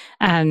 And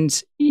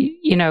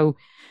you know,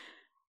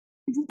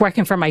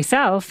 working for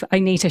myself, I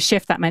need to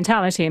shift that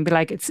mentality and be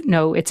like,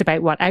 it's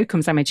about what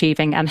outcomes I'm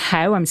achieving and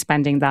how I'm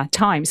spending that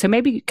time. So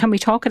maybe can we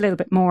talk a little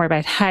bit more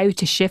about how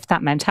to shift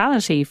that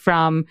mentality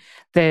from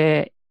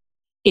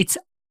it's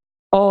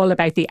all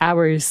about the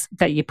hours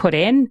that you put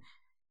in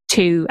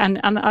to, and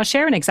I'll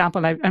share an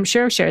example. I'm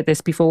sure I've shared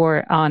this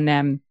before on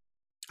the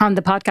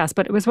podcast,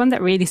 but it was one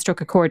that really struck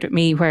a chord with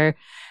me where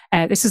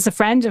this is a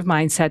friend of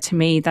mine said to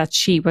me that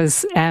she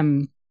was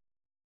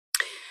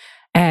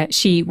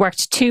she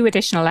worked 2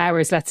 additional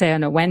hours, let's say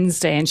on a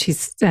Wednesday, and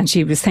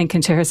she was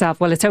thinking to herself,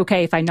 well, it's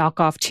okay if I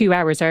knock off 2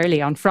 hours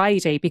early on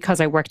Friday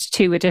because I worked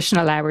 2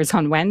 additional hours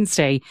on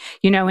Wednesday,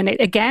 and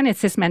again,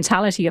 it's this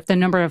mentality of the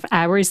number of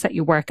hours that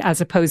you work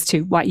as opposed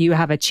to what you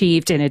have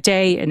achieved in a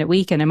day, in a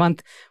week, in a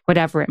month,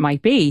 whatever it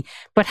might be.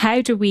 But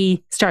how do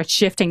we start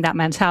shifting that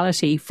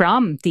mentality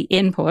from the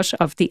input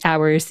of the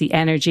hours, the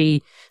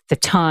energy, the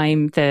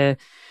time, the,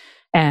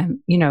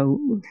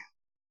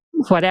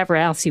 whatever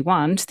else you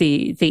want,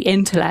 the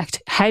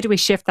intellect, how do we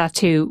shift that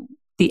to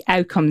the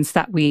outcomes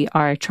that we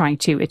are trying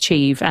to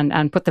achieve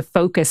and put the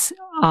focus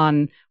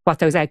on what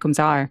those outcomes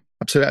are?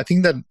 Absolutely. I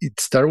think that it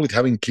starts with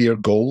having clear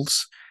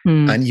goals.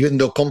 And even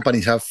though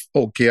companies have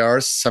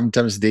OKRs,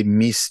 sometimes they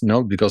miss,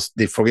 because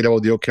they forget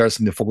about the OKRs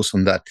and they focus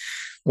on that.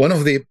 One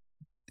of the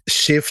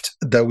shift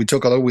that we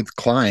talk a lot with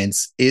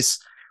clients is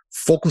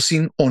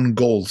focusing on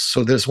goals.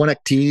 So there's one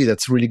activity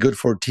that's really good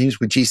for teams,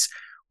 which is,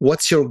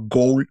 what's your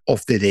goal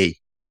of the day?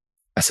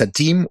 As a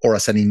team or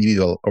as an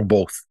individual or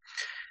both.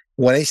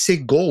 When I say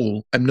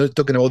goal, I'm not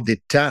talking about the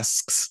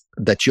tasks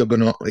that you're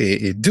going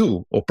to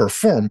do or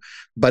perform,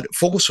 but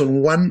focus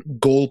on one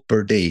goal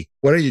per day.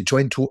 What are you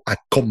trying to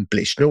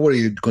accomplish? Not what are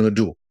you going to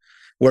do?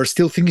 We're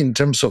still thinking in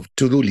terms of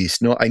to-do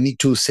lists. I need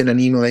to send an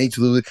email, I need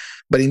to do it.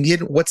 But in the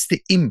end, what's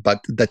the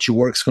impact that your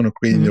work is going to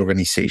create in the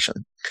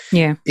organization?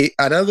 Yeah.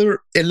 Another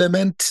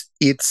element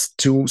is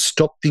to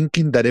stop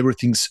thinking that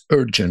everything's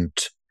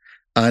urgent.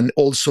 And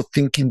also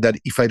thinking that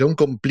if I don't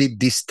complete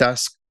this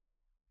task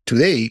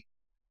today,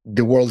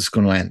 the world is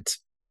going to end.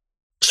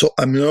 So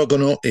I'm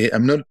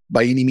not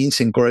by any means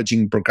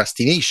encouraging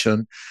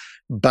procrastination,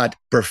 but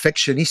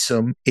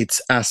perfectionism,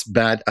 it's as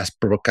bad as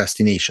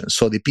procrastination.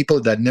 So the people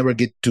that never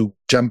get to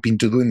jump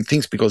into doing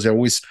things because they're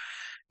always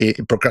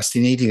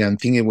procrastinating and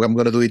thinking, well, I'm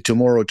going to do it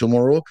tomorrow,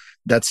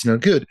 that's not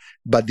good.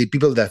 But the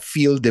people that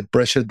feel the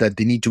pressure that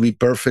they need to be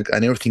perfect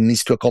and everything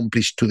needs to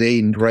accomplish today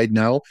and right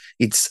now,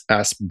 it's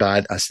as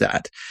bad as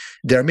that.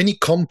 There are many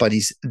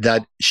companies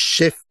that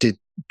shifted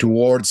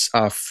towards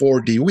a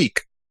 4-day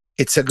week.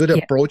 It's a good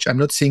approach. I'm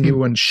not saying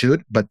everyone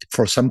should, but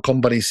for some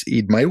companies,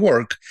 it might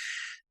work.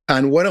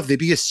 And one of the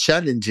biggest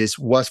challenges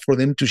was for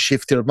them to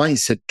shift their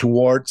mindset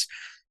towards,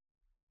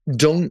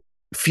 don't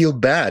feel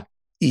bad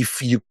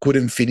if you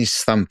couldn't finish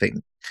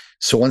something.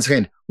 So once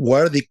again,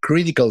 what are the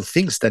critical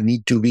things that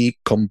need to be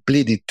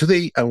completed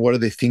today? And what are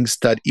the things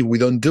that if we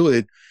don't do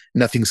it,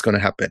 nothing's going to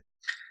happen?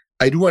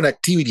 I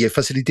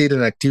facilitate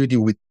an activity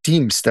with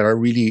teams that are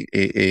really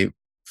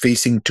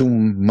facing too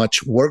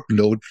much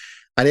workload.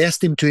 And I ask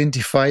them to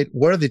identify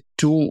what are the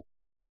 2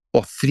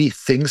 or 3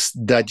 things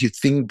that you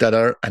think that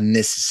are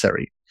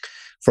unnecessary.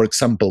 For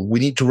example,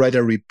 we need to write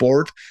a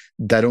report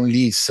that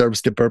only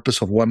serves the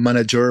purpose of one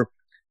manager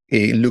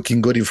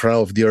looking good in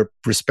front of their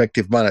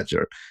respective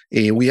manager.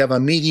 We have a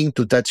meeting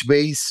to touch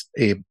base,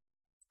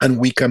 and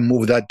we can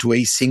move that to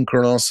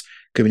asynchronous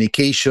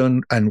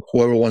communication and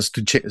whoever wants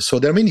to check. So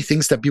there are many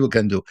things that people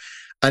can do.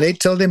 And I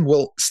tell them,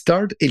 well,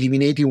 start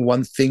eliminating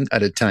one thing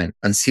at a time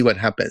and see what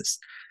happens.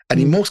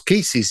 And in most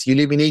cases, you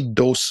eliminate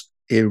those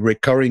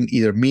recurring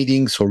either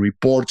meetings or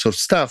reports or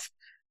stuff,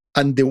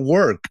 and the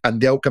work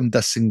and the outcome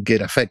doesn't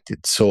get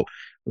affected. So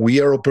we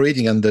are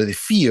operating under the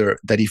fear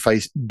that if I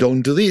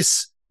don't do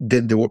this,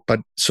 then the work.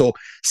 But so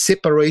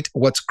separate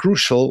what's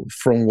crucial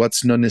from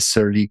what's not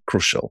necessarily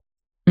crucial.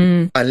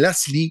 And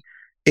lastly,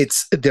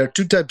 there are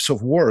 2 types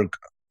of work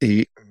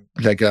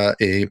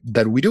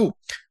that we do,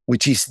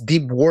 which is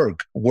deep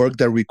work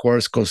that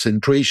requires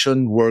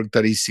concentration, work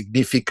that is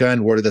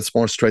significant, work that's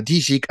more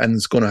strategic and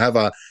it's going to have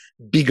a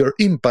bigger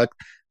impact.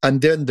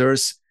 And then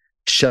there's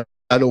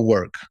shallow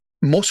work.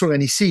 Most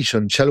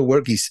organizations, shallow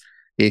work is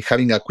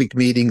having a quick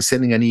meeting,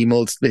 sending an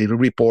email, a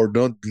report,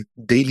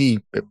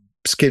 daily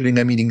scheduling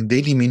a meeting,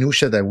 daily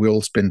minutia that we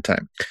all spend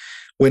time.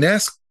 When I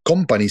ask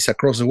companies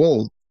across the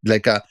world,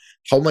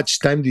 how much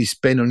time do you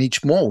spend on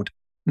each mode?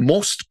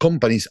 Most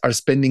companies are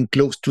spending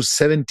close to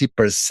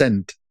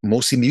 70%,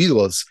 most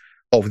individuals,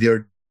 of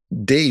their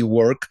day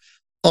work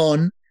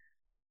on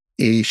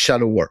a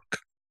shallow work.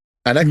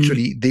 And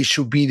actually, they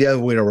should be the other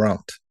way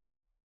around.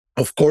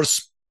 Of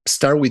course,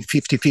 start with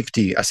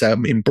 50-50 as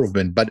an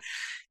improvement. But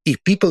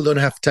if people don't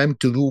have time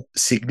to do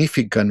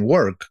significant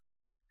work,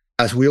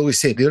 as we always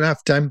say, they don't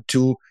have time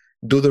to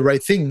do the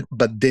right thing,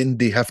 but then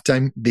they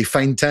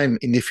find time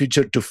in the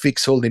future to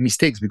fix all the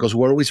mistakes because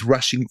we're always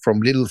rushing from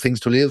little things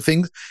to little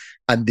things.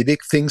 and the big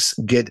things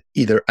get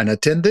either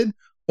unattended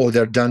or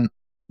they're done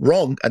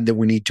wrong, and then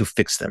we need to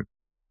fix them.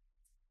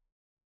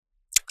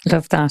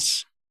 Love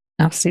that.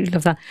 Absolutely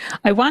love that.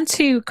 I want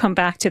to come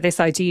back to this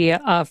idea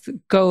of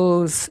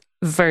goals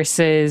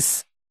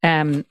versus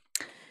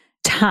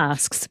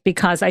tasks,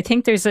 because I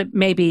think there's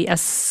maybe a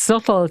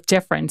subtle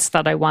difference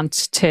that I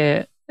want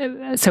to,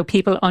 so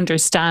people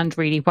understand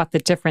really what the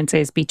difference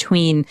is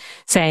between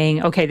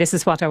saying, okay, this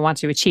is what I want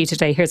to achieve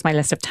today, here's my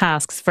list of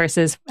tasks,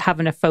 versus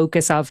having a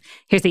focus of,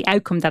 here's the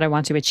outcome that I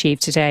want to achieve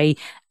today,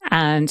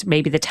 and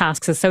maybe the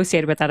tasks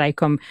associated with that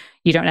outcome,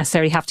 you don't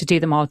necessarily have to do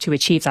them all to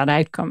achieve that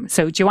outcome.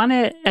 So do you want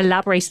to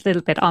elaborate a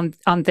little bit on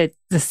the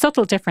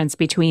subtle difference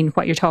between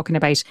what you're talking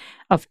about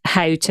of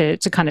how to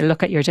kind of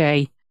look at your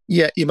day?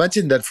 Yeah,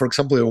 imagine that, for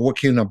example, you're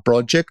working on a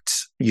project,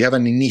 you have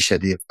an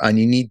initiative, and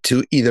you need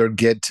to either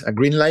get a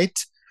green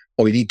light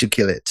or you need to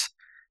kill it.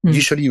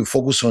 Usually you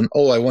focus on,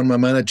 I want my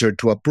manager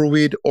to approve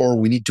it, or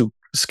we need to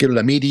schedule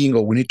a meeting,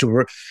 or we need to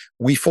work.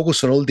 We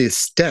focus on all these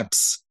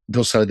steps.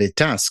 Those are the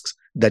tasks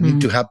that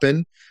need to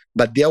happen.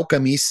 But the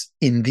outcome is,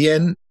 in the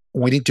end,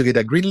 we need to get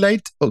a green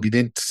light or we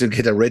need to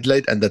get a red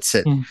light, and that's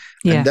it.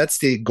 Yeah. And that's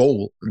the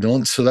goal.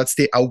 So that's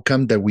the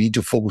outcome that we need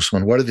to focus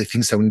on. What are the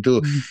things that we need to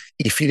do?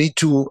 If you need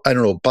to,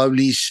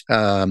 publish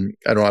a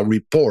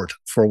report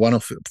for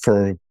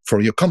for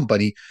your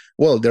company,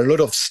 well, there are a lot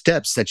of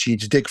steps that you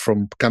need to take,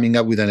 from coming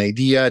up with an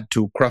idea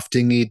to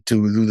crafting it,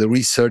 to do the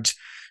research,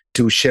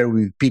 to share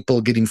with people,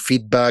 getting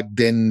feedback,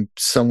 then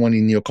someone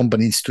in your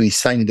company needs to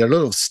design it. There are a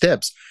lot of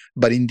steps,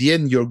 but in the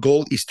end, your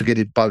goal is to get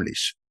it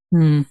published.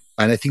 And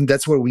I think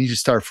that's where we need to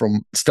start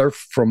from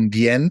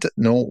the end,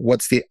 know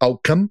what's the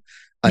outcome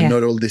and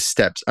not all these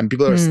steps. And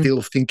people are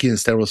still thinking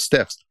instead of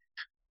steps.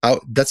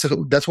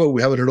 That's why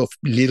we have a lot of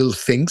little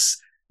things,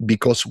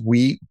 because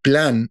we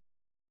plan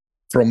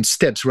from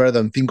steps rather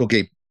than think,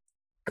 okay,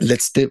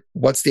 what's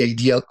the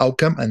ideal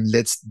outcome, and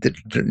let's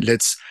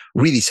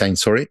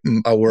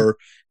redesign, our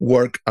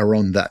work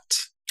around that.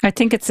 I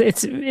think it's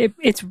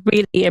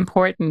really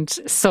important,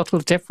 subtle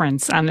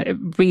difference,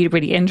 and really,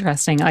 really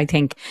interesting, I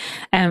think.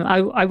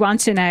 I want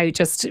to now,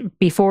 just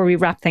before we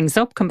wrap things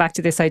up, come back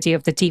to this idea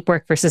of the deep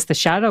work versus the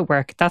shadow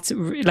work. That's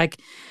like,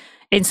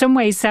 in some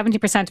ways,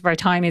 70% of our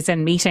time is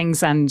in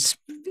meetings and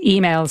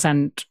emails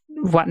and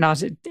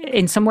whatnot.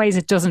 In some ways,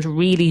 it doesn't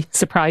really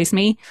surprise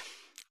me.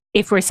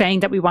 If we're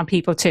saying that we want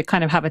people to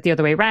kind of have it the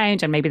other way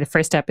around, and maybe the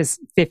first step is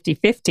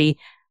 50-50,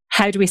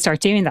 how do we start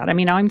doing that? I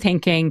mean, I'm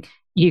thinking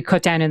you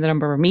cut down in the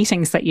number of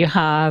meetings that you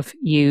have,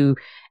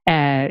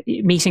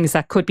 meetings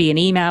that could be an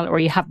email, or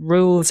you have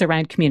rules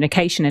around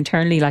communication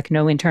internally, like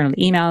no internal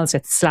emails,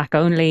 it's Slack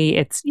only,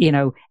 it's,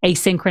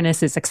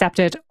 asynchronous is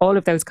accepted, all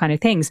of those kind of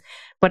things.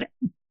 But,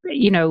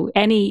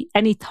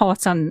 any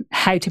thoughts on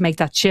how to make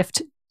that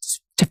shift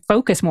to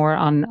focus more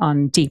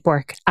on deep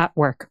work at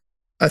work?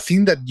 I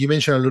think that you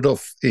mentioned a lot of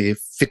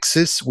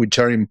fixes, which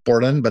are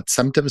important, but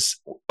sometimes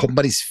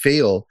companies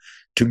fail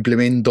to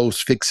implement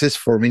those fixes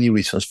for many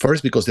reasons.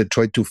 First, because they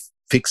try to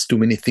fix too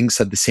many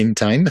things at the same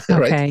time,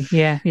 right?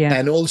 Okay, yeah.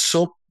 And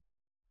also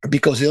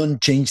because they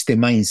don't change the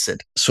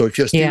mindset. So if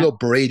you're still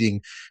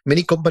operating,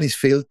 many companies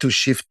fail to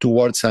shift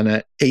towards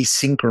an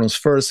asynchronous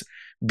first,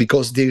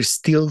 because they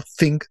still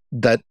think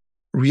that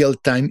real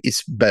time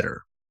is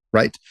better,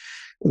 right?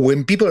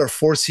 When people are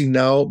forcing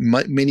now,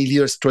 many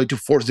leaders try to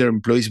force their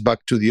employees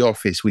back to the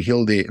office. We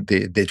hear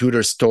the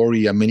Twitter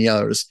story and many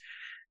others.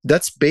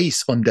 That's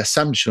based on the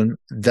assumption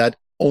that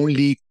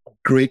only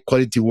great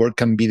quality work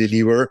can be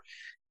delivered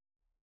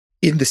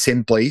in the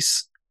same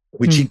place,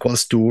 which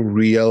equals to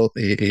real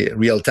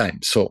time,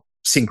 so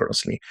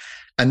synchronously.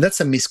 And that's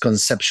a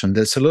misconception.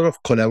 There's a lot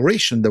of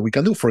collaboration that we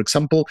can do. For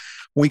example,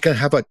 we can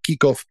have a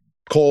kickoff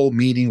call,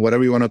 meeting,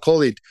 whatever you want to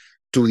call it,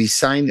 to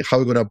design how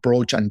we're going to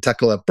approach and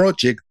tackle a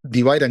project,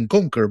 divide and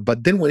conquer.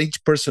 But then when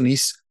each person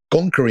is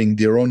conquering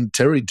their own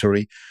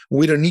territory,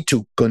 we don't need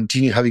to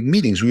continue having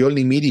meetings. We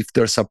only meet if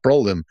there's a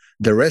problem.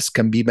 The rest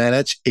can be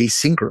managed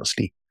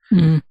asynchronously.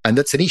 And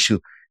that's an issue.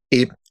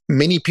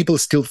 Many people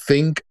still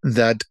think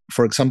that,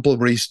 for example,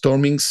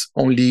 brainstormings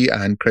only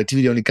and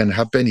creativity only can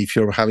happen if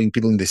you're having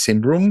people in the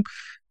same room.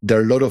 There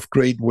are a lot of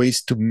great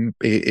ways to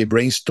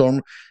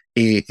brainstorm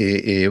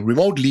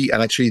remotely,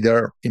 and actually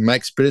they're, in my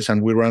experience,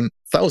 and we run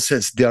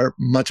thousands, they are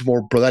much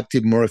more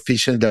productive, more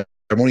efficient, they're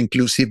more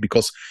inclusive,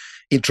 because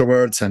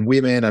introverts and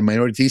women and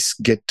minorities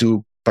get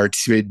to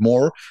participate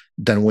more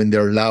than when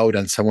they're loud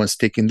and someone's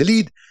taking the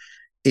lead.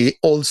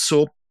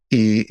 Also,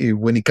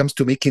 when it comes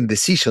to making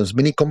decisions,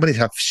 many companies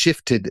have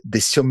shifted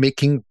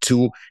decision-making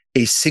to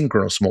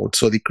asynchronous mode.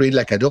 So they create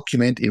like a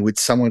document in which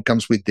someone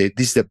comes with this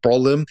is the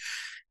problem,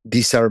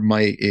 these are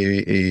my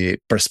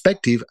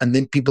perspective, and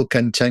then people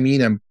can chime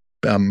in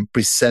and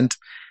present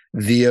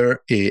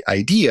their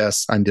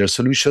ideas and their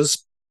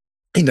solutions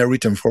in a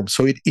written form.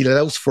 So it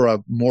allows for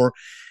a more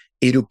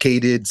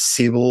educated,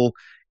 civil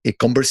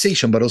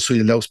conversation, but also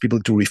it allows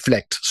people to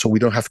reflect. So we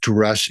don't have to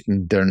rush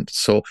in there.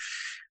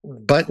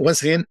 But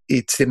once again,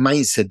 it's the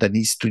mindset that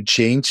needs to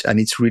change, and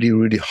it's really,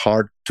 really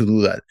hard to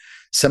do that.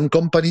 Some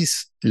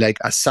companies like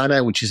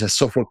Asana, which is a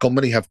software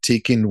company, have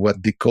taken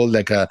what they call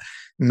like a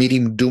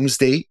meeting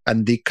doomsday,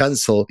 and they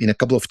cancel in a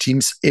couple of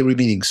teams every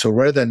meeting. So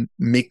rather than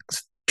make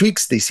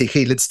tweaks, they say,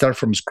 hey, let's start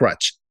from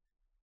scratch.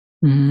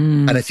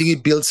 And I think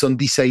it builds on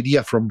this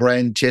idea from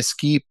Brian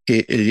Chesky,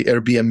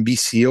 Airbnb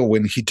CEO,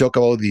 when he talked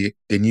about the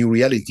new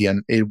reality,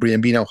 and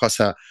Airbnb now has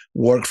a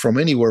work from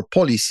anywhere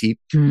policy.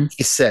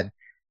 He said,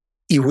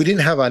 if we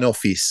didn't have an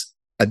office,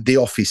 the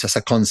office as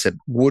a concept,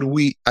 would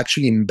we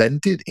actually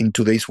invent it in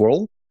today's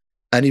world?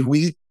 And if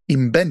we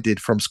invent it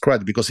from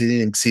scratch because it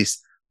didn't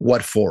exist,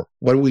 what for?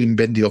 What would we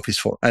invent the office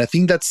for? And I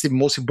think that's the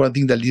most important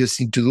thing that leaders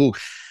need to do.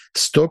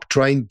 Stop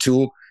trying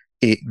to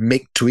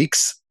make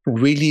tweaks,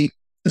 really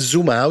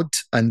zoom out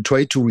and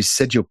try to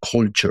reset your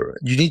culture.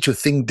 You need to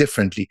think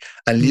differently.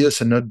 And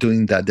leaders are not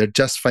doing that. They're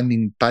just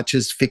finding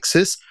patches,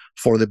 fixes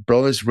for the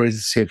problems where they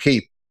say,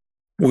 hey,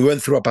 we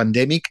went through a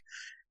pandemic.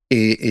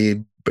 A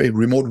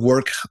remote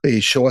work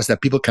show us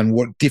that people can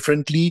work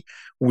differently.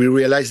 We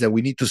realize that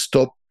we need to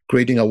stop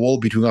creating a wall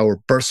between our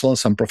personal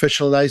and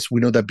professional lives.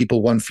 We know that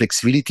people want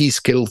flexibility,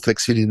 scale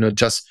flexibility, not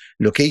just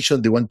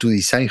location. They want to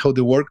design how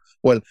they work.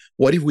 Well,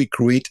 what if we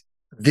create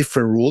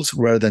different rules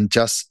rather than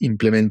just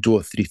implement 2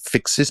 or 3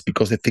 fixes,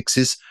 because the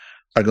fixes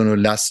are going to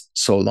last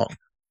so long?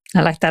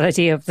 I like that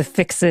idea of the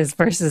fixes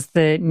versus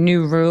the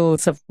new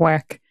rules of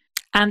work.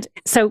 And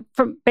so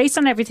based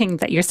on everything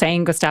that you're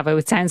saying, Gustavo,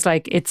 it sounds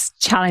like it's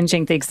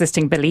challenging the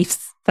existing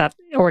beliefs that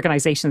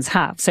organizations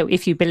have. So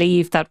if you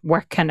believe that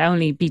work can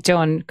only be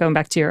done, going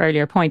back to your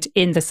earlier point,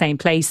 in the same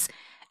place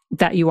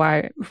that you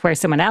are where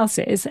someone else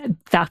is,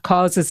 that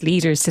causes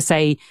leaders to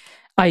say,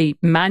 I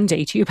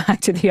mandate you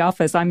back to the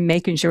office. I'm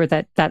making sure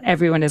that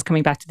everyone is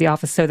coming back to the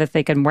office so that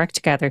they can work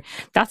together.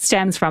 That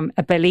stems from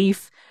a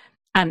belief.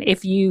 And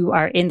if you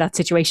are in that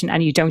situation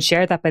and you don't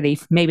share that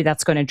belief, maybe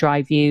that's going to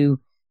drive you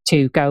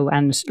to go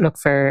and look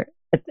for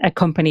a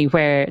company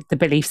where the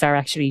beliefs are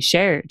actually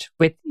shared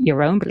with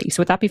your own beliefs.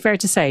 Would that be fair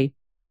to say?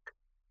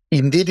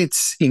 Indeed,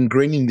 it's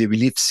ingrained in the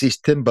belief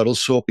system, but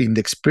also in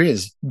the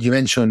experience. You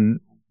mentioned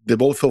the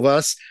both of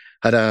us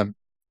had a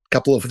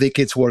couple of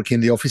decades working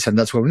in the office, and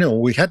that's where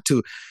we had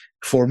to.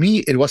 For me,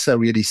 it was a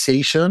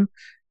realization,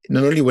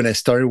 not only when I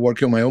started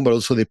working on my own, but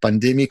also the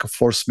pandemic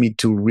forced me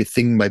to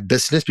rethink my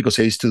business, because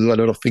I used to do a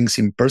lot of things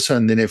in person,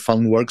 and then I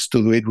found works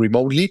to do it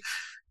remotely.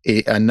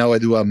 And now I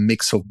do a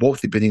mix of both,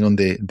 depending on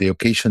the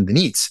occasion, the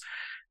needs.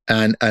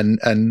 And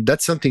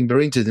that's something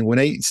very interesting. When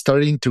I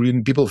started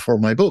interviewing people for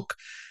my book,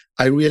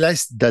 I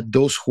realized that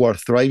those who are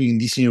thriving in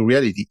this new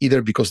reality,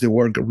 either because they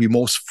work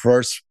remote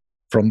first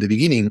from the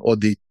beginning, or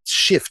the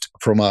shift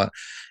from a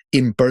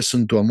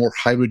in-person to a more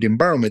hybrid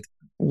environment,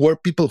 were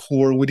people who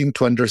were willing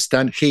to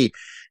understand, hey,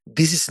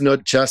 this is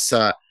not just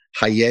a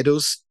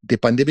hiatus. The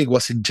pandemic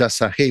wasn't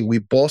just a, hey, we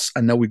pause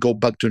and now we go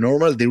back to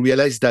normal. They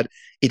realized that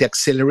it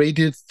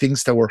accelerated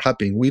things that were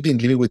happening. We've been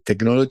living with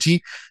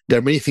technology. There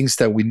are many things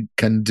that we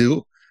can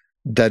do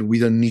that we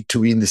don't need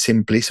to be in the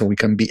same place, and we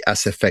can be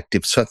as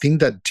effective. So I think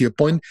that, to your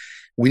point,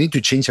 we need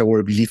to change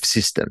our belief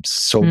systems.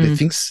 So the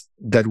things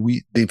that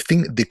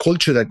the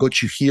culture that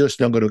got you here is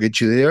not going to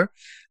get you there.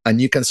 And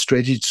you can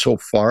stretch it so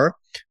far,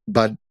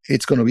 but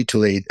it's going to be too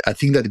late. I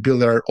think that the people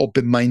that are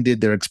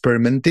open-minded, they're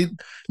experimenting,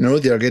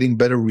 they are getting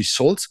better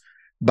results.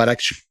 But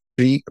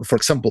actually, for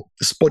example,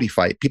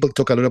 Spotify, people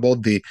talk a lot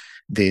about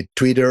the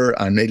Twitter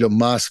and Elon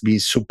Musk be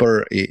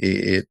super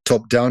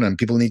top-down, and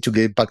people need to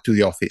get back to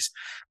the office.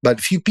 But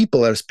few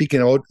people are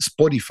speaking about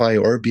Spotify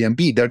or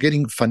Airbnb. They're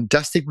getting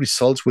fantastic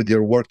results with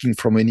their working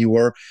from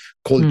anywhere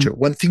culture.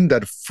 One thing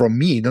that, from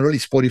me, not only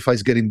Spotify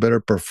is getting better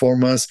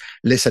performance,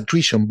 less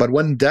attrition, but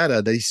one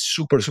data that is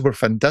super, super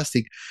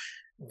fantastic,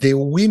 the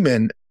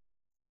women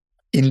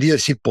in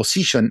leadership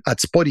position at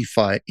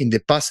Spotify in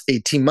the past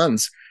 18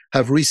 months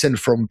have risen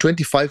from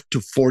 25 to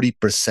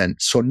 40%.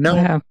 So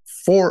now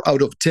 4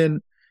 out of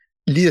 10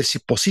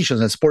 leadership positions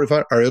at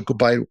Spotify are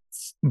occupied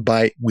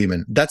by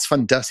women. That's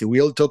fantastic. We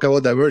all talk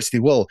about diversity.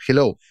 Well,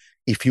 hello.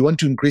 If you want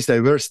to increase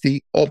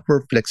diversity,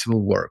 offer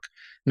flexible work.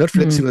 Not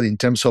flexible in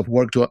terms of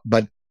work,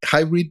 but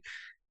hybrid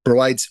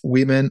provides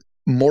women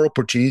more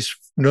opportunities,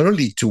 not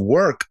only to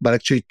work, but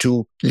actually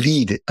to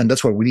lead. And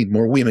that's why we need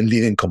more women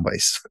leading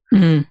companies.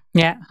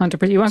 Yeah,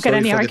 100%. You won't get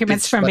any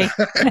arguments from me.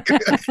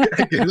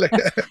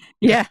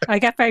 Yeah, I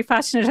get very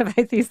passionate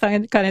about these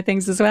kind of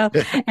things as well.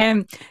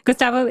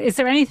 Gustavo, is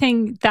there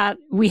anything that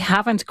we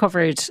haven't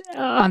covered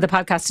on the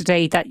podcast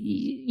today that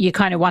you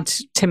kind of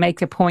want to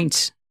make a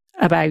point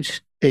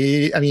about?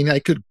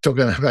 I could talk.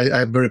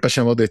 I'm very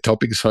passionate about the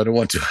topic, so I don't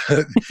want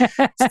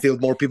to steal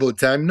more people's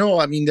time. No,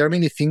 there are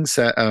many things,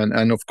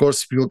 and of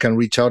course, people can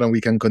reach out and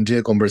we can continue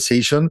a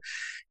conversation.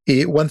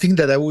 One thing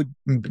that I would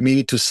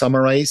maybe to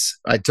summarize,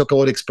 I talk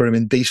about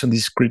experimentation. This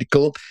is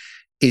critical.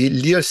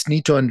 Leaders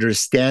need to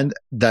understand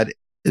that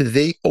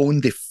they own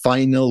the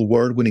final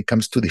word when it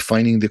comes to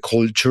defining the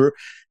culture.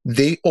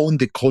 They own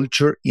the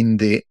culture in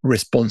the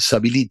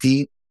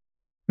responsibility,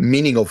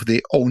 meaning of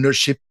the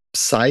ownership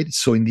side.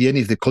 So in the end,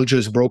 if the culture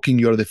is broken,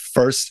 you're the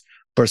first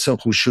person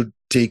who should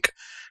take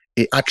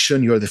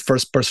action. You're the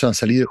first person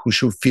as a leader who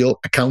should feel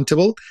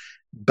accountable.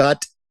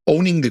 But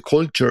owning the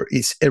culture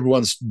is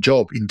everyone's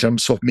job in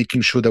terms of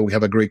making sure that we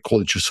have a great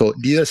culture. So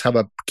leaders have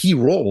a key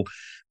role,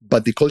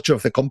 but the culture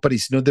of the company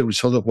is not the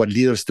result of what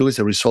leaders do, it's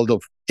a result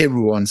of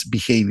everyone's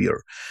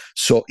behavior.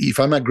 So if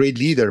I'm a great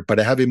leader, but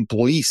I have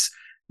employees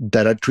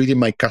that are treating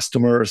my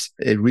customers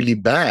really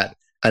bad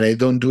and I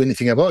don't do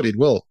anything about it,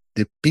 well,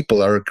 the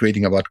people are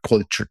creating about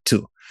culture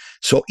too.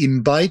 So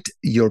invite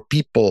your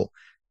people.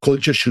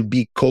 Culture should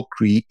be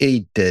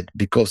co-created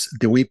because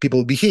the way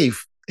people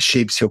behave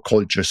shapes your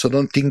culture. So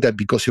don't think that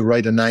because you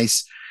write a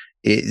nice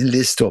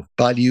list of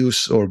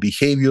values or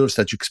behaviors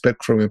that you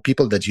expect from your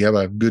people that you have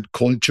a good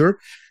culture.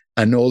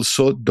 And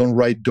also don't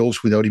write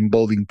those without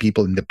involving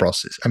people in the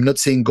process. I'm not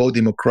saying go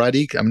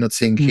democratic. I'm not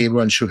saying hey,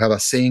 everyone should have a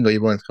saying or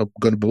everyone's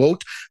going to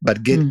vote,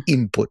 but get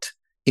input.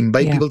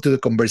 Invite people to the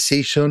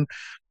conversation.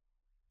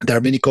 There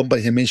are many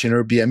companies, I mentioned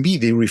Airbnb,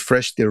 they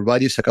refreshed their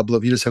values a couple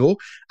of years ago,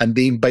 and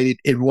they invited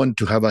everyone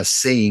to have a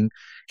saying,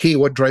 hey,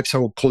 what drives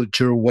our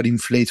culture, what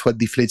inflates, what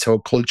deflates our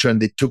culture,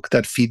 and they took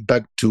that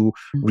feedback to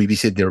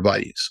revisit their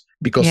values.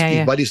 Because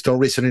if values don't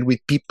resonate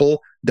with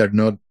people, they're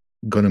not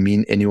going to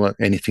mean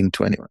anything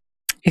to anyone.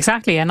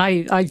 Exactly. And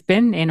I've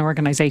been in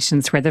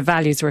organizations where the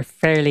values were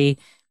fairly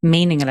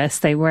meaningless.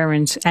 They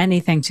weren't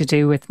anything to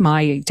do with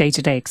my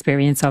day-to-day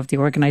experience of the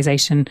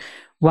organization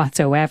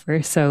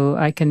whatsoever. So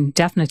I can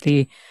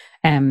definitely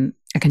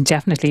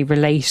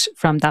relate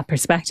from that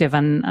perspective.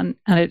 And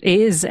it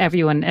is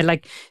everyone,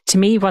 like, to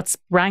me, what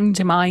sprang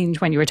to mind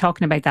when you were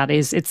talking about that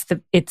is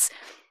it's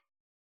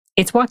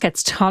what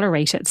gets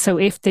tolerated. So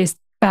if there's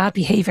bad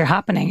behavior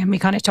happening, and we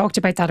kind of talked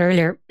about that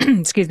earlier,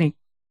 excuse me,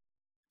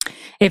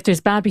 if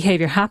there's bad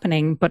behavior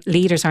happening, but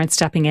leaders aren't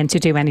stepping in to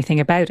do anything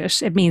about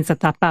it, it means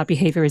that bad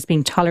behavior is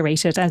being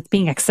tolerated and it's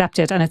being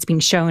accepted and it's being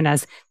shown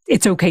as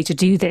it's okay to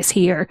do this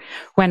here,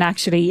 when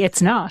actually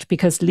it's not,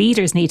 because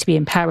leaders need to be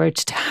empowered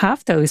to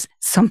have those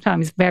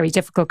sometimes very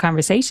difficult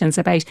conversations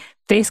about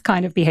this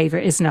kind of behavior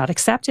is not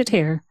accepted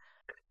here.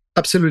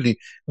 Absolutely.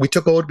 We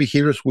talk about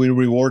behaviors we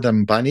reward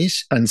and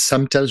punish, and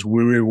sometimes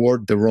we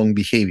reward the wrong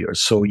behavior.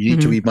 So you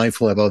need to be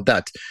mindful about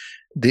that.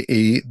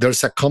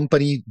 There's a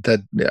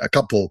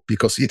couple,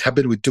 because it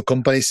happened with two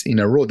companies in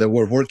a row that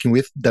we're working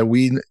with, that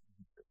we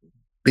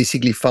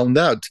basically found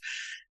out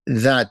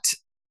that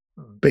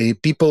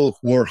people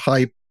who were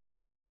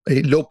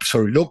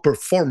low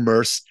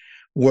performers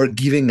were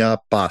giving a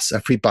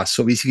free pass.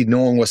 So basically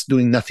no one was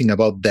doing nothing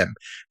about them.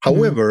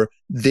 However,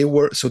 they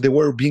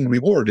were being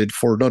rewarded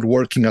for not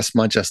working as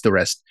much as the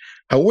rest.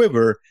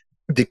 However,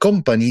 the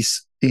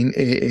companies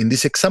in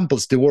these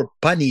examples, they were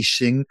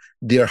punishing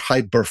their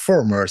high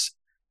performers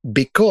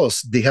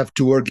because they have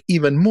to work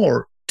even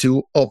more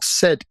to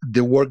offset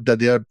the work that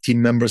their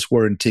team members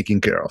weren't taking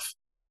care of.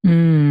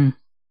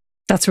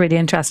 That's really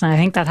interesting. I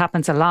think that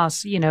happens a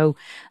lot. You know,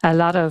 a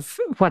lot of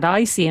what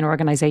I see in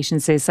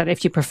organizations is that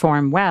if you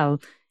perform well,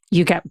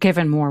 you get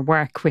given more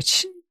work,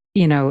 which,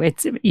 you know,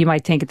 you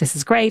might think this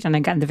is great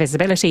and getting the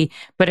visibility,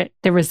 but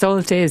the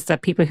result is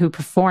that people who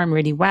perform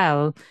really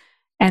well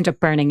end up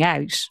burning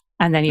out.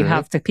 And then you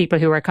have the people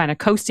who are kind of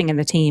coasting in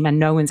the team and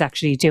no one's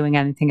actually doing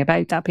anything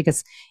about that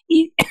because,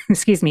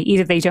 excuse me,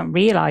 either they don't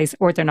realize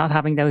or they're not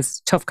having those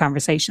tough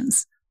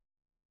conversations.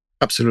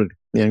 Absolutely.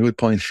 Yeah, good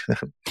point.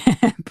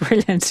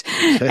 Brilliant.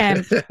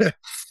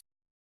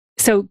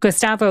 So,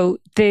 Gustavo,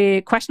 the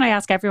question I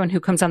ask everyone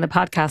who comes on the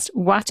podcast,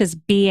 what does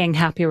being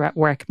happier at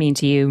work mean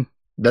to you?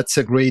 That's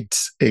a great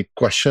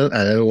question. And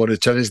I want to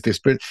challenge the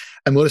spirit.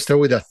 I'm going to start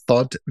with a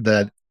thought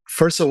that,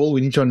 first of all,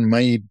 we need to, on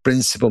my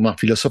principle, my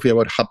philosophy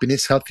about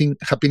happiness. Happiness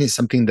is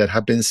something that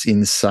happens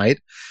inside.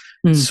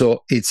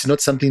 So it's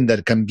not something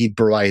that can be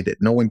provided.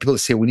 No, when people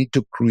say we need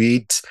to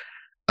create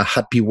a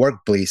happy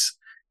workplace,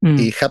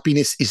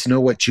 happiness is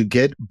not what you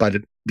get, but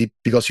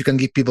because you can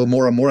give people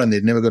more and more and they're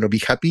never going to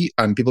be happy,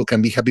 and people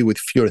can be happy with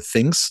fewer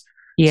things.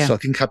 Yeah. So I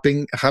think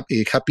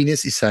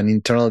happiness is an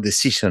internal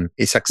decision.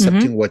 It's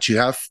accepting what you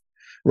have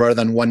rather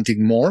than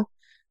wanting more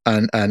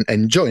and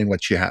enjoying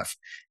what you have.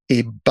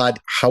 But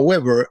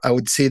however, I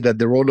would say that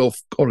the role of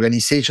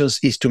organizations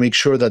is to make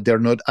sure that they're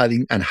not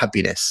adding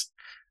unhappiness.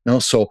 No?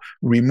 So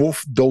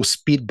remove those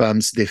speed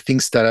bumps, the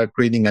things that are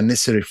creating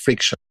unnecessary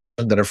friction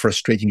that are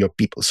frustrating your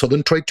people. So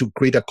don't try to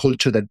create a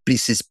culture that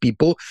pleases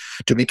people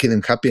to make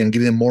them happy and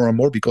give them more and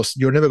more, because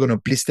you're never going to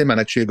please them and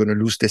actually you're going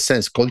to lose the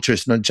sense. Culture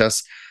is not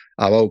just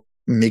about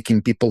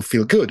making people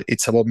feel good.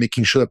 It's about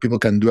making sure that people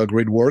can do a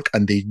great work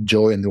and they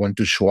enjoy and they want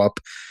to show up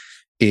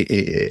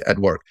at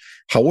work.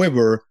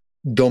 However,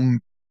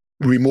 don't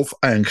remove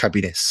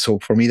unhappiness. So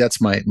for me,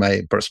 that's my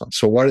personal.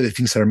 So what are the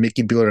things that are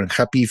making people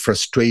unhappy,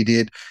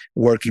 frustrated,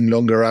 working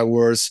longer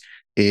hours,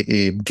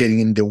 getting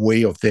in the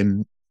way of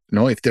them?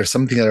 No, if there's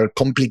something that are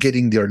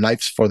complicating their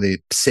lives for the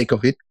sake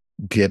of it,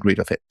 get rid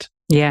of it.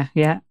 Yeah.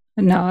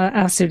 No, I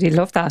absolutely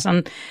love that.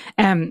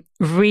 And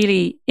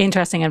really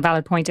interesting and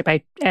valid point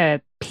about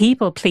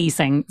people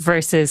pleasing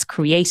versus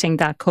creating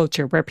that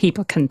culture where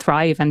people can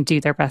thrive and do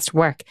their best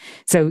work.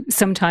 So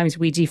sometimes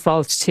we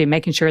default to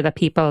making sure that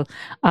people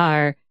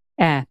are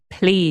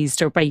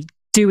pleased or by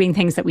doing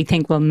things that we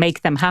think will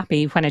make them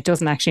happy when it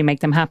doesn't actually make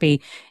them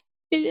happy.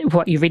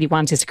 what you really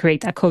want is to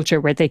create that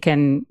culture where they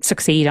can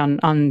succeed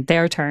on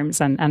their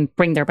terms and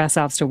bring their best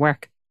selves to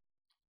work.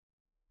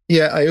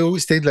 Yeah, I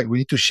always say like we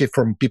need to shift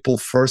from people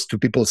first to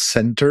people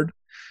centered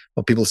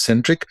or people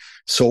centric.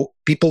 So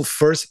people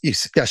first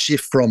is a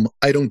shift from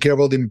I don't care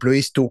about the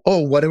employees to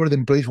whatever the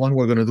employees want,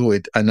 we're going to do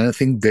it. And I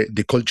think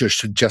the culture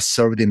should just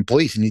serve the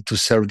employees. You need to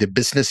serve the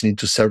business, you need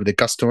to serve the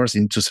customers,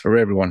 you need to serve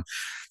everyone.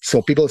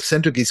 So people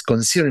centric is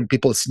considering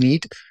people's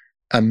need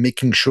and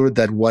making sure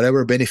that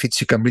whatever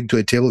benefits you can bring to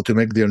the table to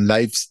make their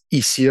lives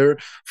easier,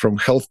 from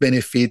health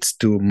benefits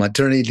to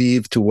maternity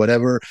leave to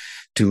whatever,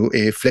 to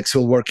a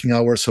flexible working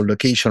hours or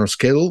location or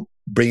schedule,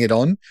 bring it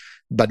on,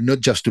 but not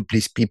just to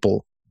please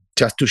people.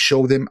 Just to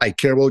show them I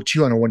care about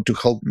you and I want to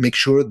help make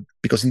sure,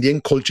 because in the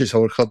end, culture is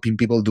about helping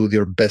people do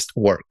their best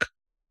work.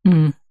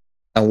 And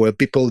where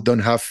people don't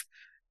have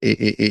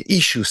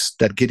issues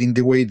that get in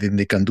the way, then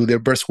they can do their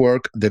best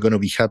work. They're going to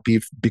be happy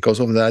because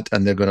of that,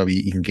 and they're going to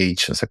be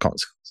engaged as a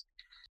consequence.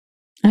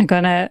 I'm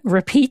going to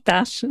repeat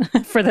that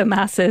for the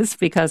masses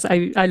because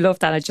I love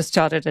that. I just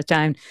jotted it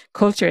down.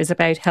 Culture is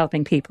about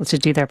helping people to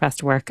do their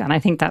best work. And I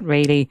think that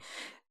really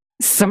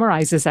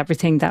summarizes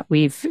everything that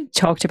we've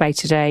talked about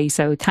today.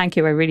 So thank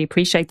you. I really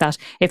appreciate that.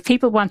 If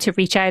people want to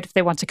reach out, if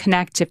they want to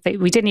connect,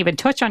 we didn't even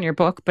touch on your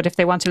book, but if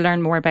they want to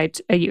learn more about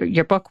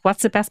your book,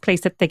 what's the best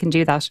place that they can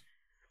do that?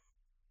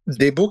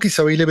 The book is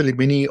available in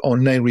many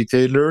online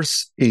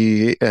retailers,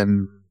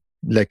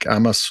 like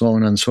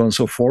Amazon and so on and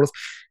so forth.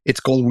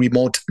 It's called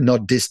Remote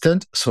Not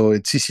Distant, so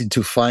it's easy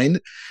to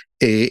find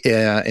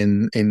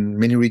in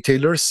many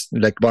retailers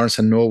like Barnes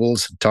and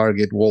Nobles,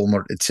 Target,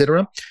 Walmart,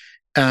 etc.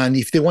 And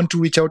if they want to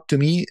reach out to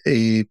me,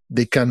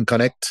 they can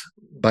connect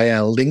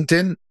via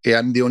LinkedIn.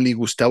 I'm the only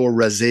Gustavo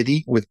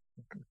Razzetti with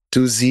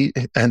 2 Z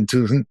and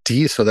 2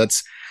 T, so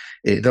that's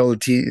double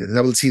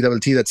C.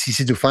 That's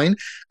easy to find.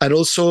 And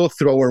also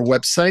through our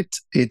website,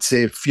 it's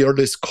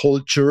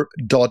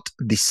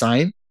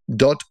fearlessculture.design,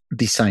 not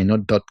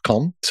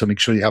 .com. So make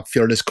sure you have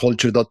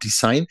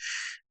fearlessculture.design.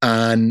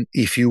 And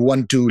if you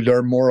want to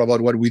learn more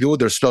about what we do,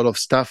 there's a lot of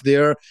stuff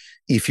there.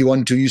 If you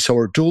want to use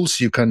our tools,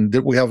 we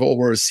have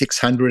over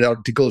 600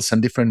 articles and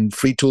different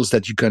free tools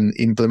that you can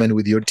implement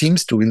with your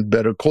teams to build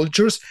better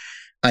cultures.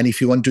 And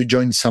if you want to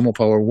join some of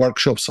our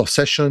workshops or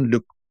sessions,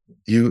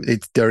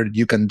 it's there.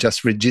 You can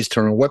just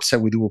register on our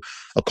website. We do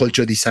a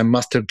culture design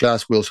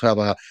masterclass. We also have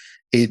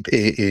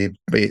a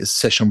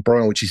session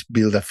program, which is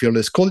Build a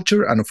Fearless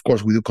Culture. And of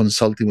course, we do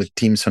consulting with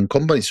teams and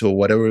companies. So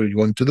whatever you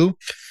want to do,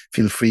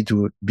 feel free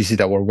to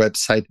visit our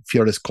website,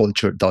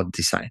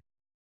 fearlessculture.design.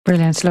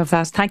 Brilliant. Love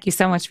that. Thank you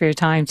so much for your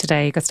time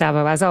today,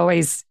 Gustavo. As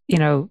always,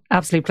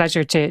 absolute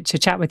pleasure to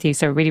chat with you.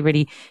 So really,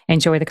 really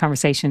enjoy the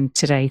conversation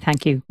today.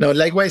 Thank you. No,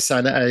 likewise,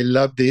 Anna. I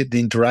love the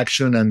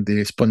interaction and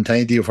the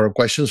spontaneity of our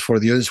questions. For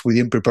the audience, we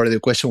didn't prepare the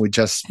question. We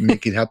just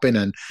make it happen.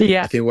 And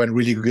I think it went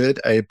really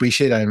good. I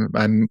appreciate it.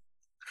 I'm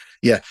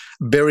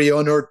very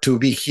honored to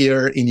be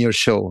here in your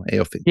show,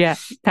 Eofi. Yeah,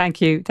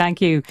 thank you.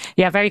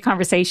 Yeah, very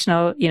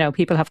conversational.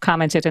 People have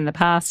commented in the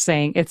past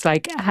saying it's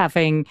like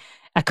having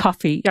a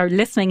coffee or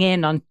listening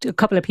in on a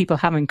couple of people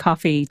having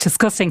coffee,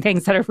 discussing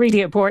things that are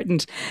really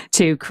important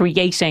to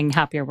creating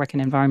happier working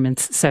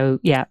environments. So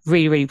yeah,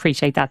 really, really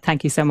appreciate that.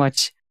 Thank you so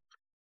much.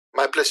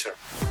 My pleasure.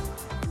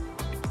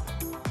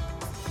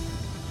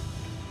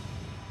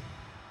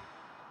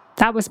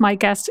 That was my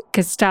guest,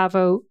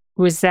 Gustavo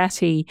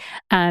Razzetti,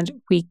 and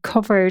we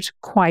covered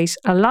quite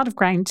a lot of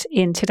ground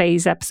in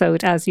today's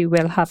episode, as you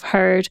will have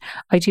heard.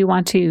 I do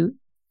want to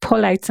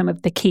pull out some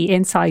of the key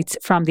insights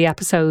from the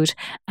episode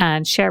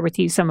and share with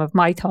you some of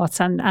my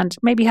thoughts and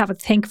maybe have a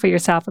think for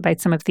yourself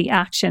about some of the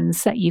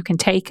actions that you can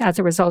take as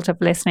a result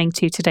of listening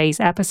to today's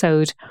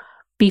episode.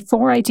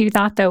 Before I do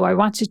that, though, I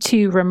wanted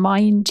to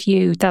remind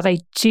you that I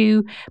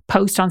do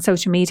post on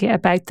social media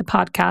about the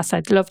podcast.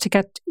 I'd love to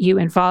get you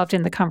involved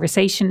in the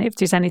conversation. If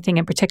there's anything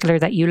in particular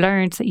that you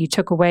learned, that you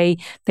took away,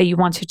 that you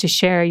wanted to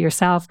share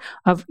yourself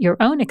of your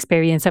own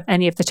experience of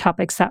any of the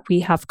topics that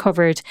we have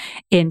covered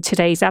in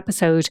today's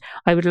episode,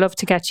 I would love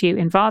to get you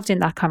involved in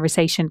that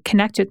conversation.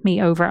 Connect with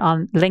me over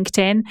on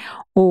LinkedIn,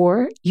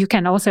 or you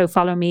can also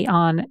follow me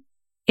on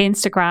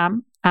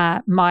Instagram.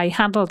 My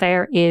handle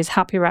there is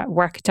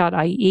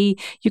happieratwork.ie.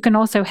 You can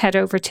also head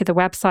over to the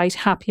website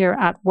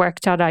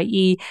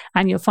happieratwork.ie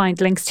and you'll find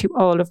links to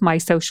all of my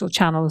social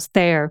channels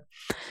there.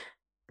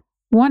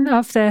 One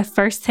of the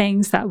first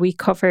things that we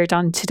covered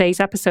on today's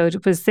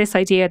episode was this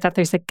idea that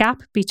there's a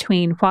gap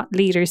between what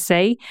leaders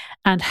say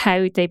and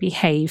how they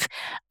behave.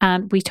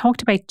 And we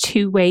talked about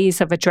 2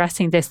 ways of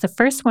addressing this. The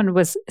first one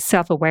was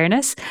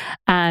self-awareness.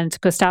 And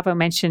Gustavo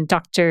mentioned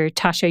Dr.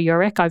 Tasha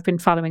Eurich. I've been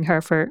following her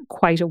for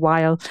quite a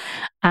while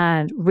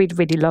and really,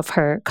 really love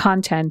her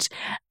content.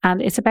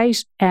 And it's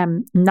about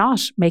not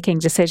making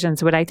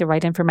decisions without the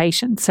right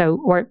information.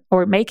 So,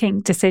 or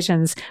making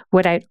decisions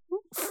without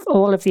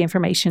all of the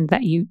information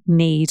that you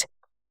need.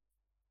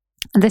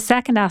 And the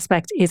second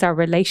aspect is our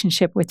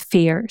relationship with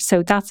fear.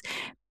 So that's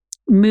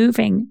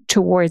moving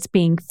towards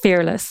being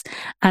fearless.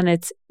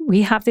 And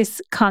we have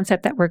this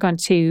concept that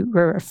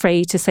we're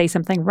afraid to say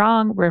something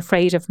wrong. We're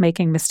afraid of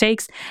making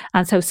mistakes.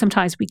 And so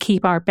sometimes we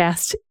keep our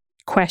best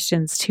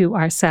questions to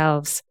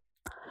ourselves.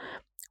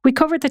 We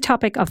covered the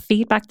topic of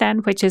feedback then,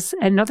 which is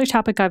another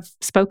topic I've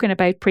spoken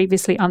about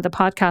previously on the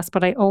podcast,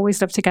 but I always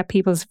love to get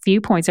people's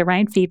viewpoints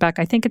around feedback.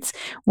 I think it's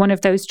one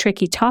of those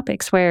tricky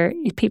topics where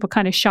people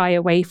kind of shy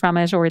away from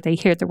it, or they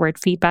hear the word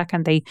feedback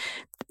and they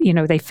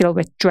fill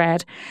with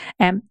dread.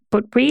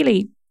 But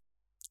really,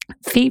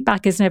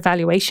 feedback is an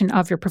evaluation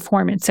of your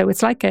performance. So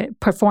it's like a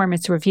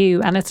performance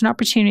review, and it's an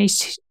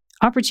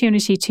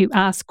opportunity to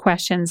ask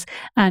questions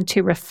and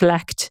to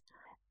reflect.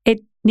 It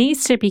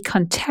needs to be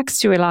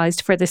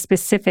contextualized for the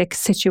specific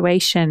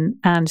situation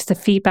and the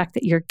feedback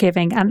that you're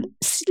giving, and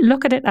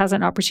look at it as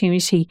an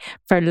opportunity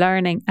for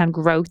learning and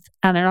growth,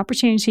 and an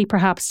opportunity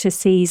perhaps to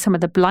see some of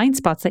the blind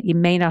spots that you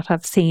may not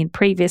have seen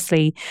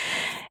previously.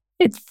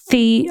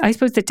 I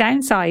suppose the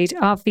downside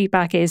of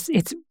feedback is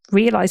it's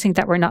realizing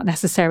that we're not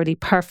necessarily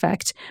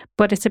perfect,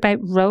 but it's about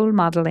role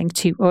modeling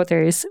to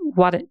others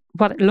what it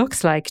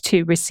looks like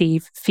to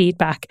receive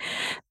feedback.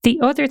 The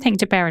other thing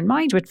to bear in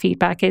mind with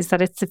feedback is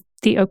that it's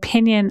the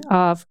opinion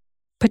of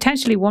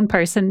potentially one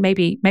person,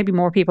 maybe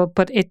more people,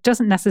 but it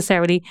doesn't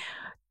necessarily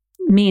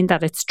mean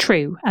that it's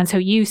true. And so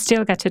you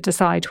still get to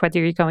decide whether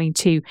you're going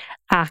to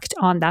act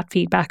on that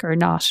feedback or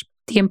not.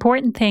 The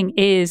important thing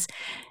is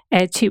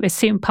to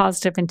assume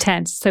positive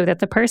intent, so that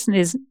the person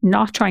is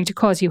not trying to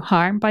cause you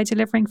harm by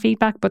delivering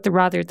feedback, but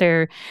rather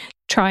they're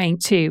trying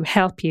to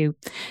help you.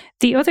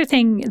 The other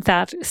thing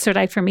that stood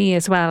out for me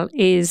as well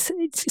is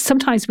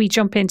sometimes we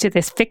jump into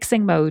this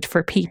fixing mode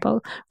for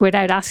people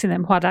without asking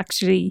them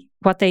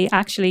what they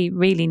actually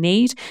really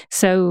need.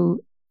 So,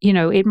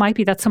 it might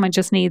be that someone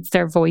just needs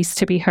their voice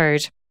to be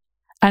heard.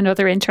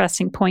 Another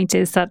interesting point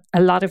is that a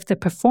lot of the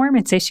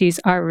performance issues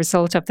are a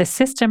result of the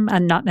system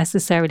and not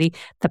necessarily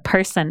the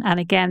person. And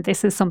again,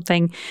 this is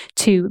something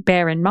to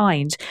bear in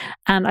mind.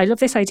 And I love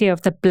this idea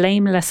of the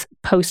blameless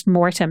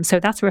post-mortem. So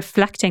that's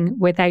reflecting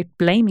without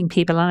blaming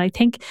people. And I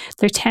think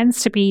there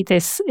tends to be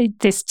this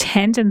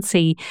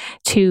tendency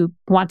to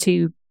want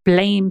to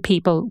blame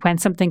people when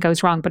something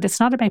goes wrong, but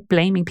it's not about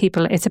blaming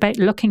people. It's about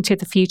looking to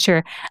the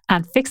future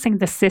and fixing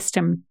the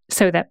system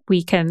so that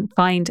we can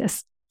find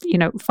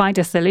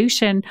a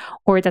solution,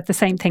 or that the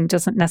same thing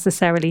doesn't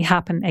necessarily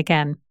happen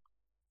again.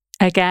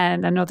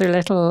 Again, another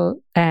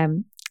little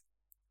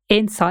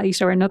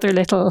insight, or another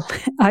little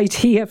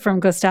idea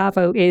from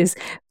Gustavo is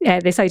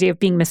this idea of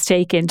being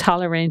mistake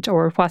intolerant,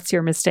 or what's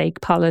your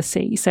mistake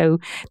policy. So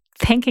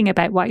thinking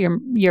about what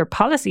your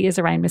policy is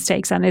around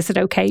mistakes, and is it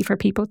okay for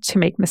people to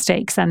make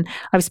mistakes? And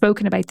I've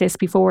spoken about this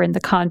before in the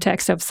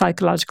context of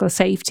psychological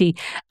safety,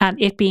 and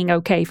it being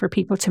okay for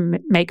people to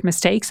make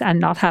mistakes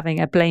and not having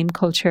a blame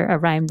culture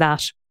around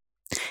that.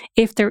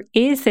 If there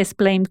is this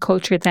blame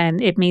culture,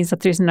 then it means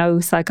that there's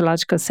no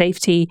psychological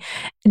safety.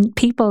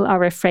 People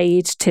are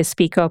afraid to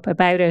speak up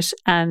about it,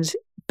 and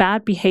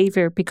bad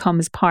behavior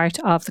becomes part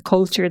of the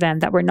culture then,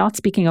 that we're not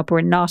speaking up, we're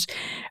not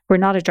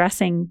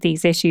addressing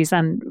these issues,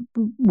 and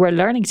we're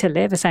learning to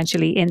live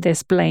essentially in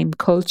this blame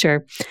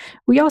culture.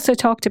 We also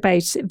talked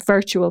about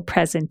virtual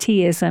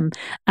presenteeism,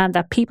 and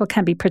that people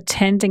can be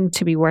pretending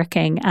to be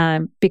working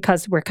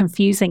because we're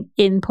confusing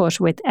input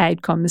with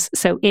outcomes.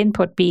 So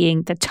input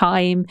being the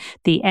time,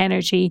 the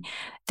energy,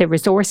 the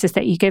resources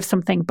that you give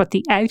something, but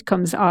the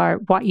outcomes are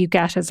what you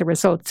get as a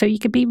result. So you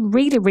could be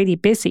really, really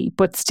busy,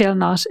 but still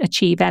not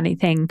achieve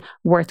anything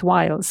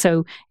worthwhile.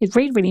 So it's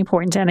really, really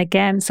important. And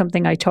again,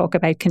 something I talk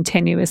about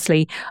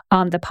continuously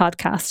on the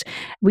podcast.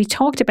 We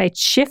talked about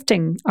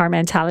shifting our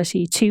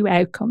mentality to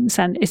outcomes,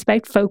 and it's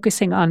about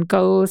focusing on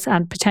goals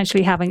and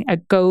potentially having a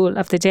goal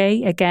of the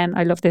day. Again,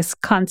 I love this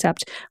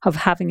concept of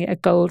having a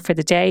goal for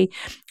the day.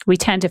 We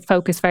tend to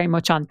focus very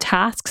much on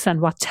tasks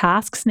and what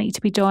tasks need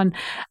to be done,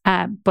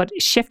 but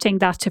shifting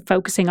that to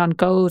focusing on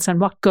goals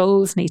and what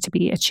goals need to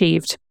be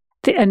achieved.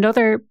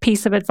 Another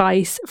piece of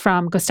advice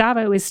from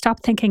Gustavo is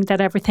stop thinking that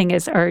everything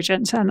is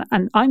urgent.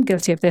 And I'm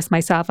guilty of this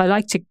myself. I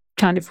like to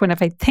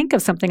whenever I think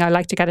of something, I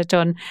like to get it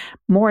done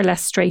more or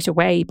less straight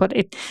away. But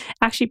it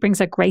actually brings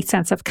a great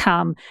sense of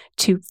calm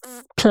to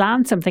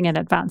plan something in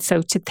advance.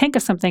 So to think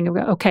of something,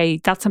 okay,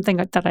 that's something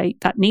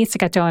that needs to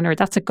get done, or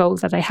that's a goal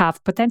that I have.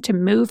 But then to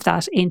move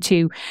that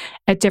into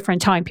a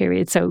different time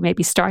period. So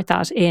maybe start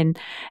that in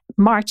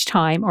March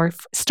time, or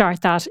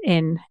start that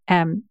in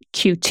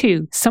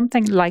Q2,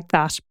 something like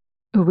that.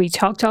 We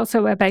talked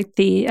also about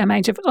the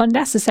amount of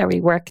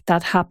unnecessary work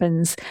that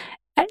happens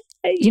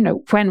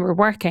when we're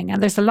working.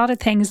 And there's a lot of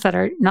things that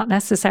are not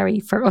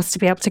necessary for us to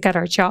be able to get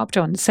our job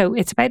done. So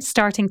it's about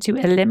starting to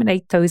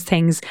eliminate those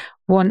things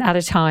one at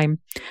a time.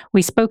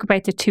 We spoke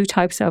about the two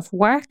types of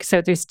work.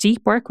 So there's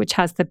deep work, which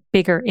has the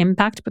bigger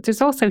impact, but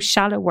there's also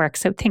shallow work.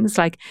 So things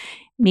like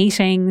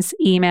meetings,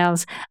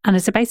 emails, and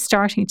it's about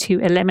starting to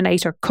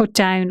eliminate or cut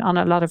down on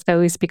a lot of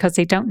those, because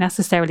they don't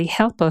necessarily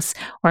help us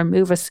or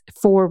move us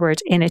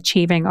forward in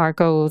achieving our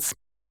goals.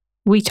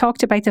 We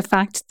talked about the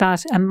fact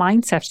that a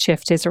mindset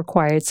shift is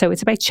required. So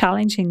it's about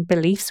challenging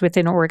beliefs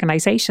within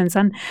organizations.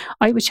 And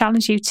I would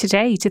challenge you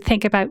today to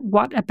think about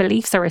what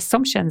beliefs or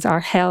assumptions are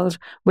held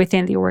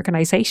within the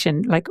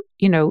organization. Like,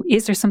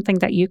 is there something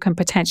that you can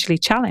potentially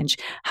challenge?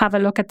 Have a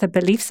look at the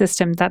belief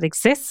system that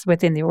exists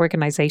within the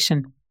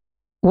organization.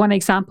 One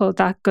example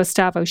that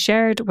Gustavo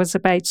shared was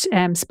about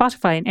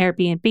Spotify and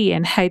Airbnb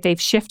and how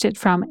they've shifted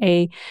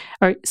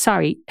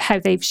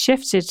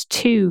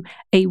to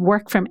a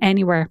work from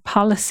anywhere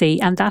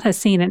policy. And that has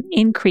seen an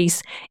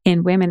increase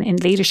in women in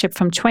leadership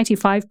from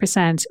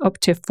 25% up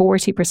to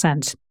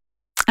 40%.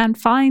 And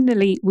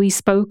finally, we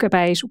spoke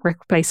about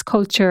workplace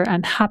culture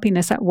and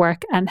happiness at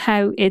work and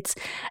how it's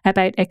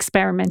about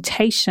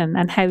experimentation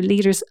and how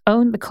leaders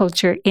own the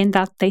culture in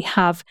that they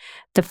have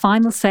the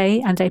final say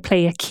and they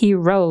play a key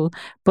role.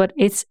 But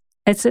it's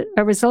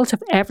a result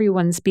of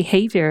everyone's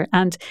behavior.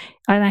 And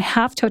I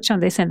have touched on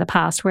this in the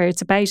past, where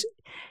it's about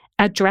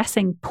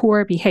addressing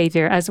poor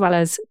behavior as well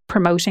as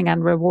promoting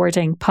and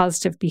rewarding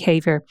positive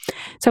behavior.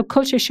 So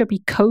culture should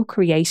be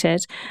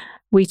co-created.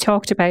 We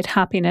talked about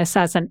happiness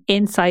as an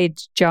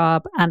inside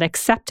job and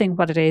accepting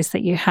what it is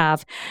that you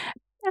have,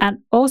 and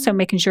also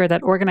making sure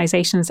that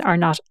organizations are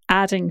not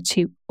adding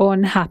to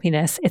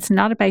unhappiness. It's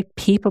not about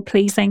people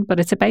pleasing, but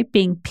it's about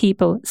being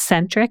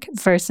people-centric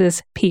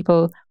versus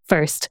people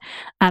first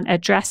and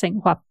addressing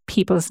what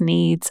people's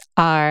needs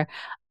are.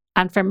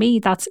 And for me,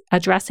 that's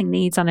addressing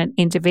needs on an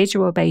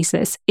individual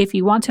basis. If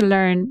you want to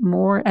learn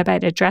more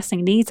about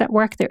addressing needs at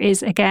work, there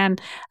is, again,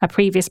 a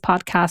previous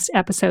podcast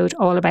episode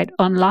all about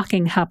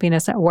unlocking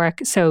happiness at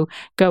work. So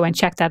go and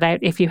check that out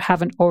if you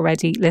haven't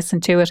already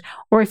listened to it.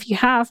 Or if you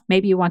have,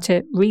 maybe you want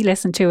to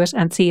re-listen to it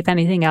and see if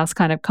anything else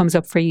kind of comes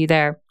up for you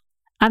there.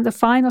 And the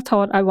final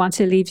thought I want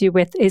to leave you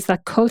with is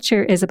that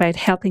culture is about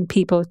helping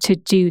people to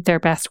do their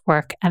best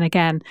work. And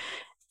again,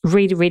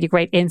 really, really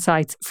great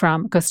insights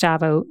from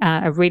Gustavo.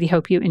 I really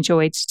hope you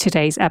enjoyed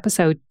today's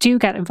episode. Do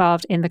get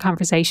involved in the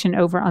conversation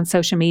over on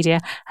social media,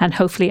 and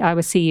hopefully I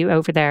will see you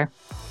over there.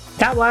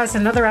 That was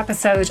another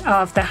episode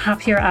of the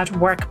Happier at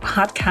Work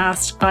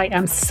podcast. I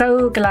am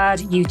so glad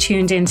you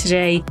tuned in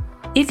today.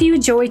 If you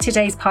enjoyed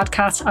today's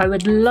podcast, I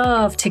would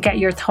love to get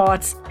your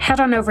thoughts.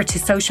 Head on over to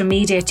social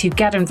media to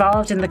get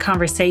involved in the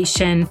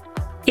conversation.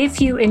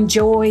 If you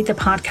enjoy the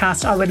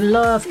podcast, I would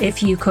love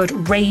if you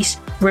could rate,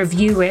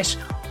 review it,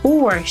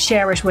 or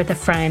share it with a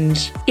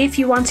friend. If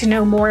you want to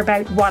know more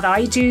about what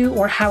I do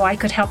or how I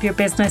could help your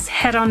business,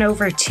 head on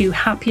over to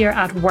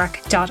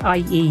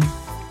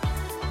happieratwork.ie.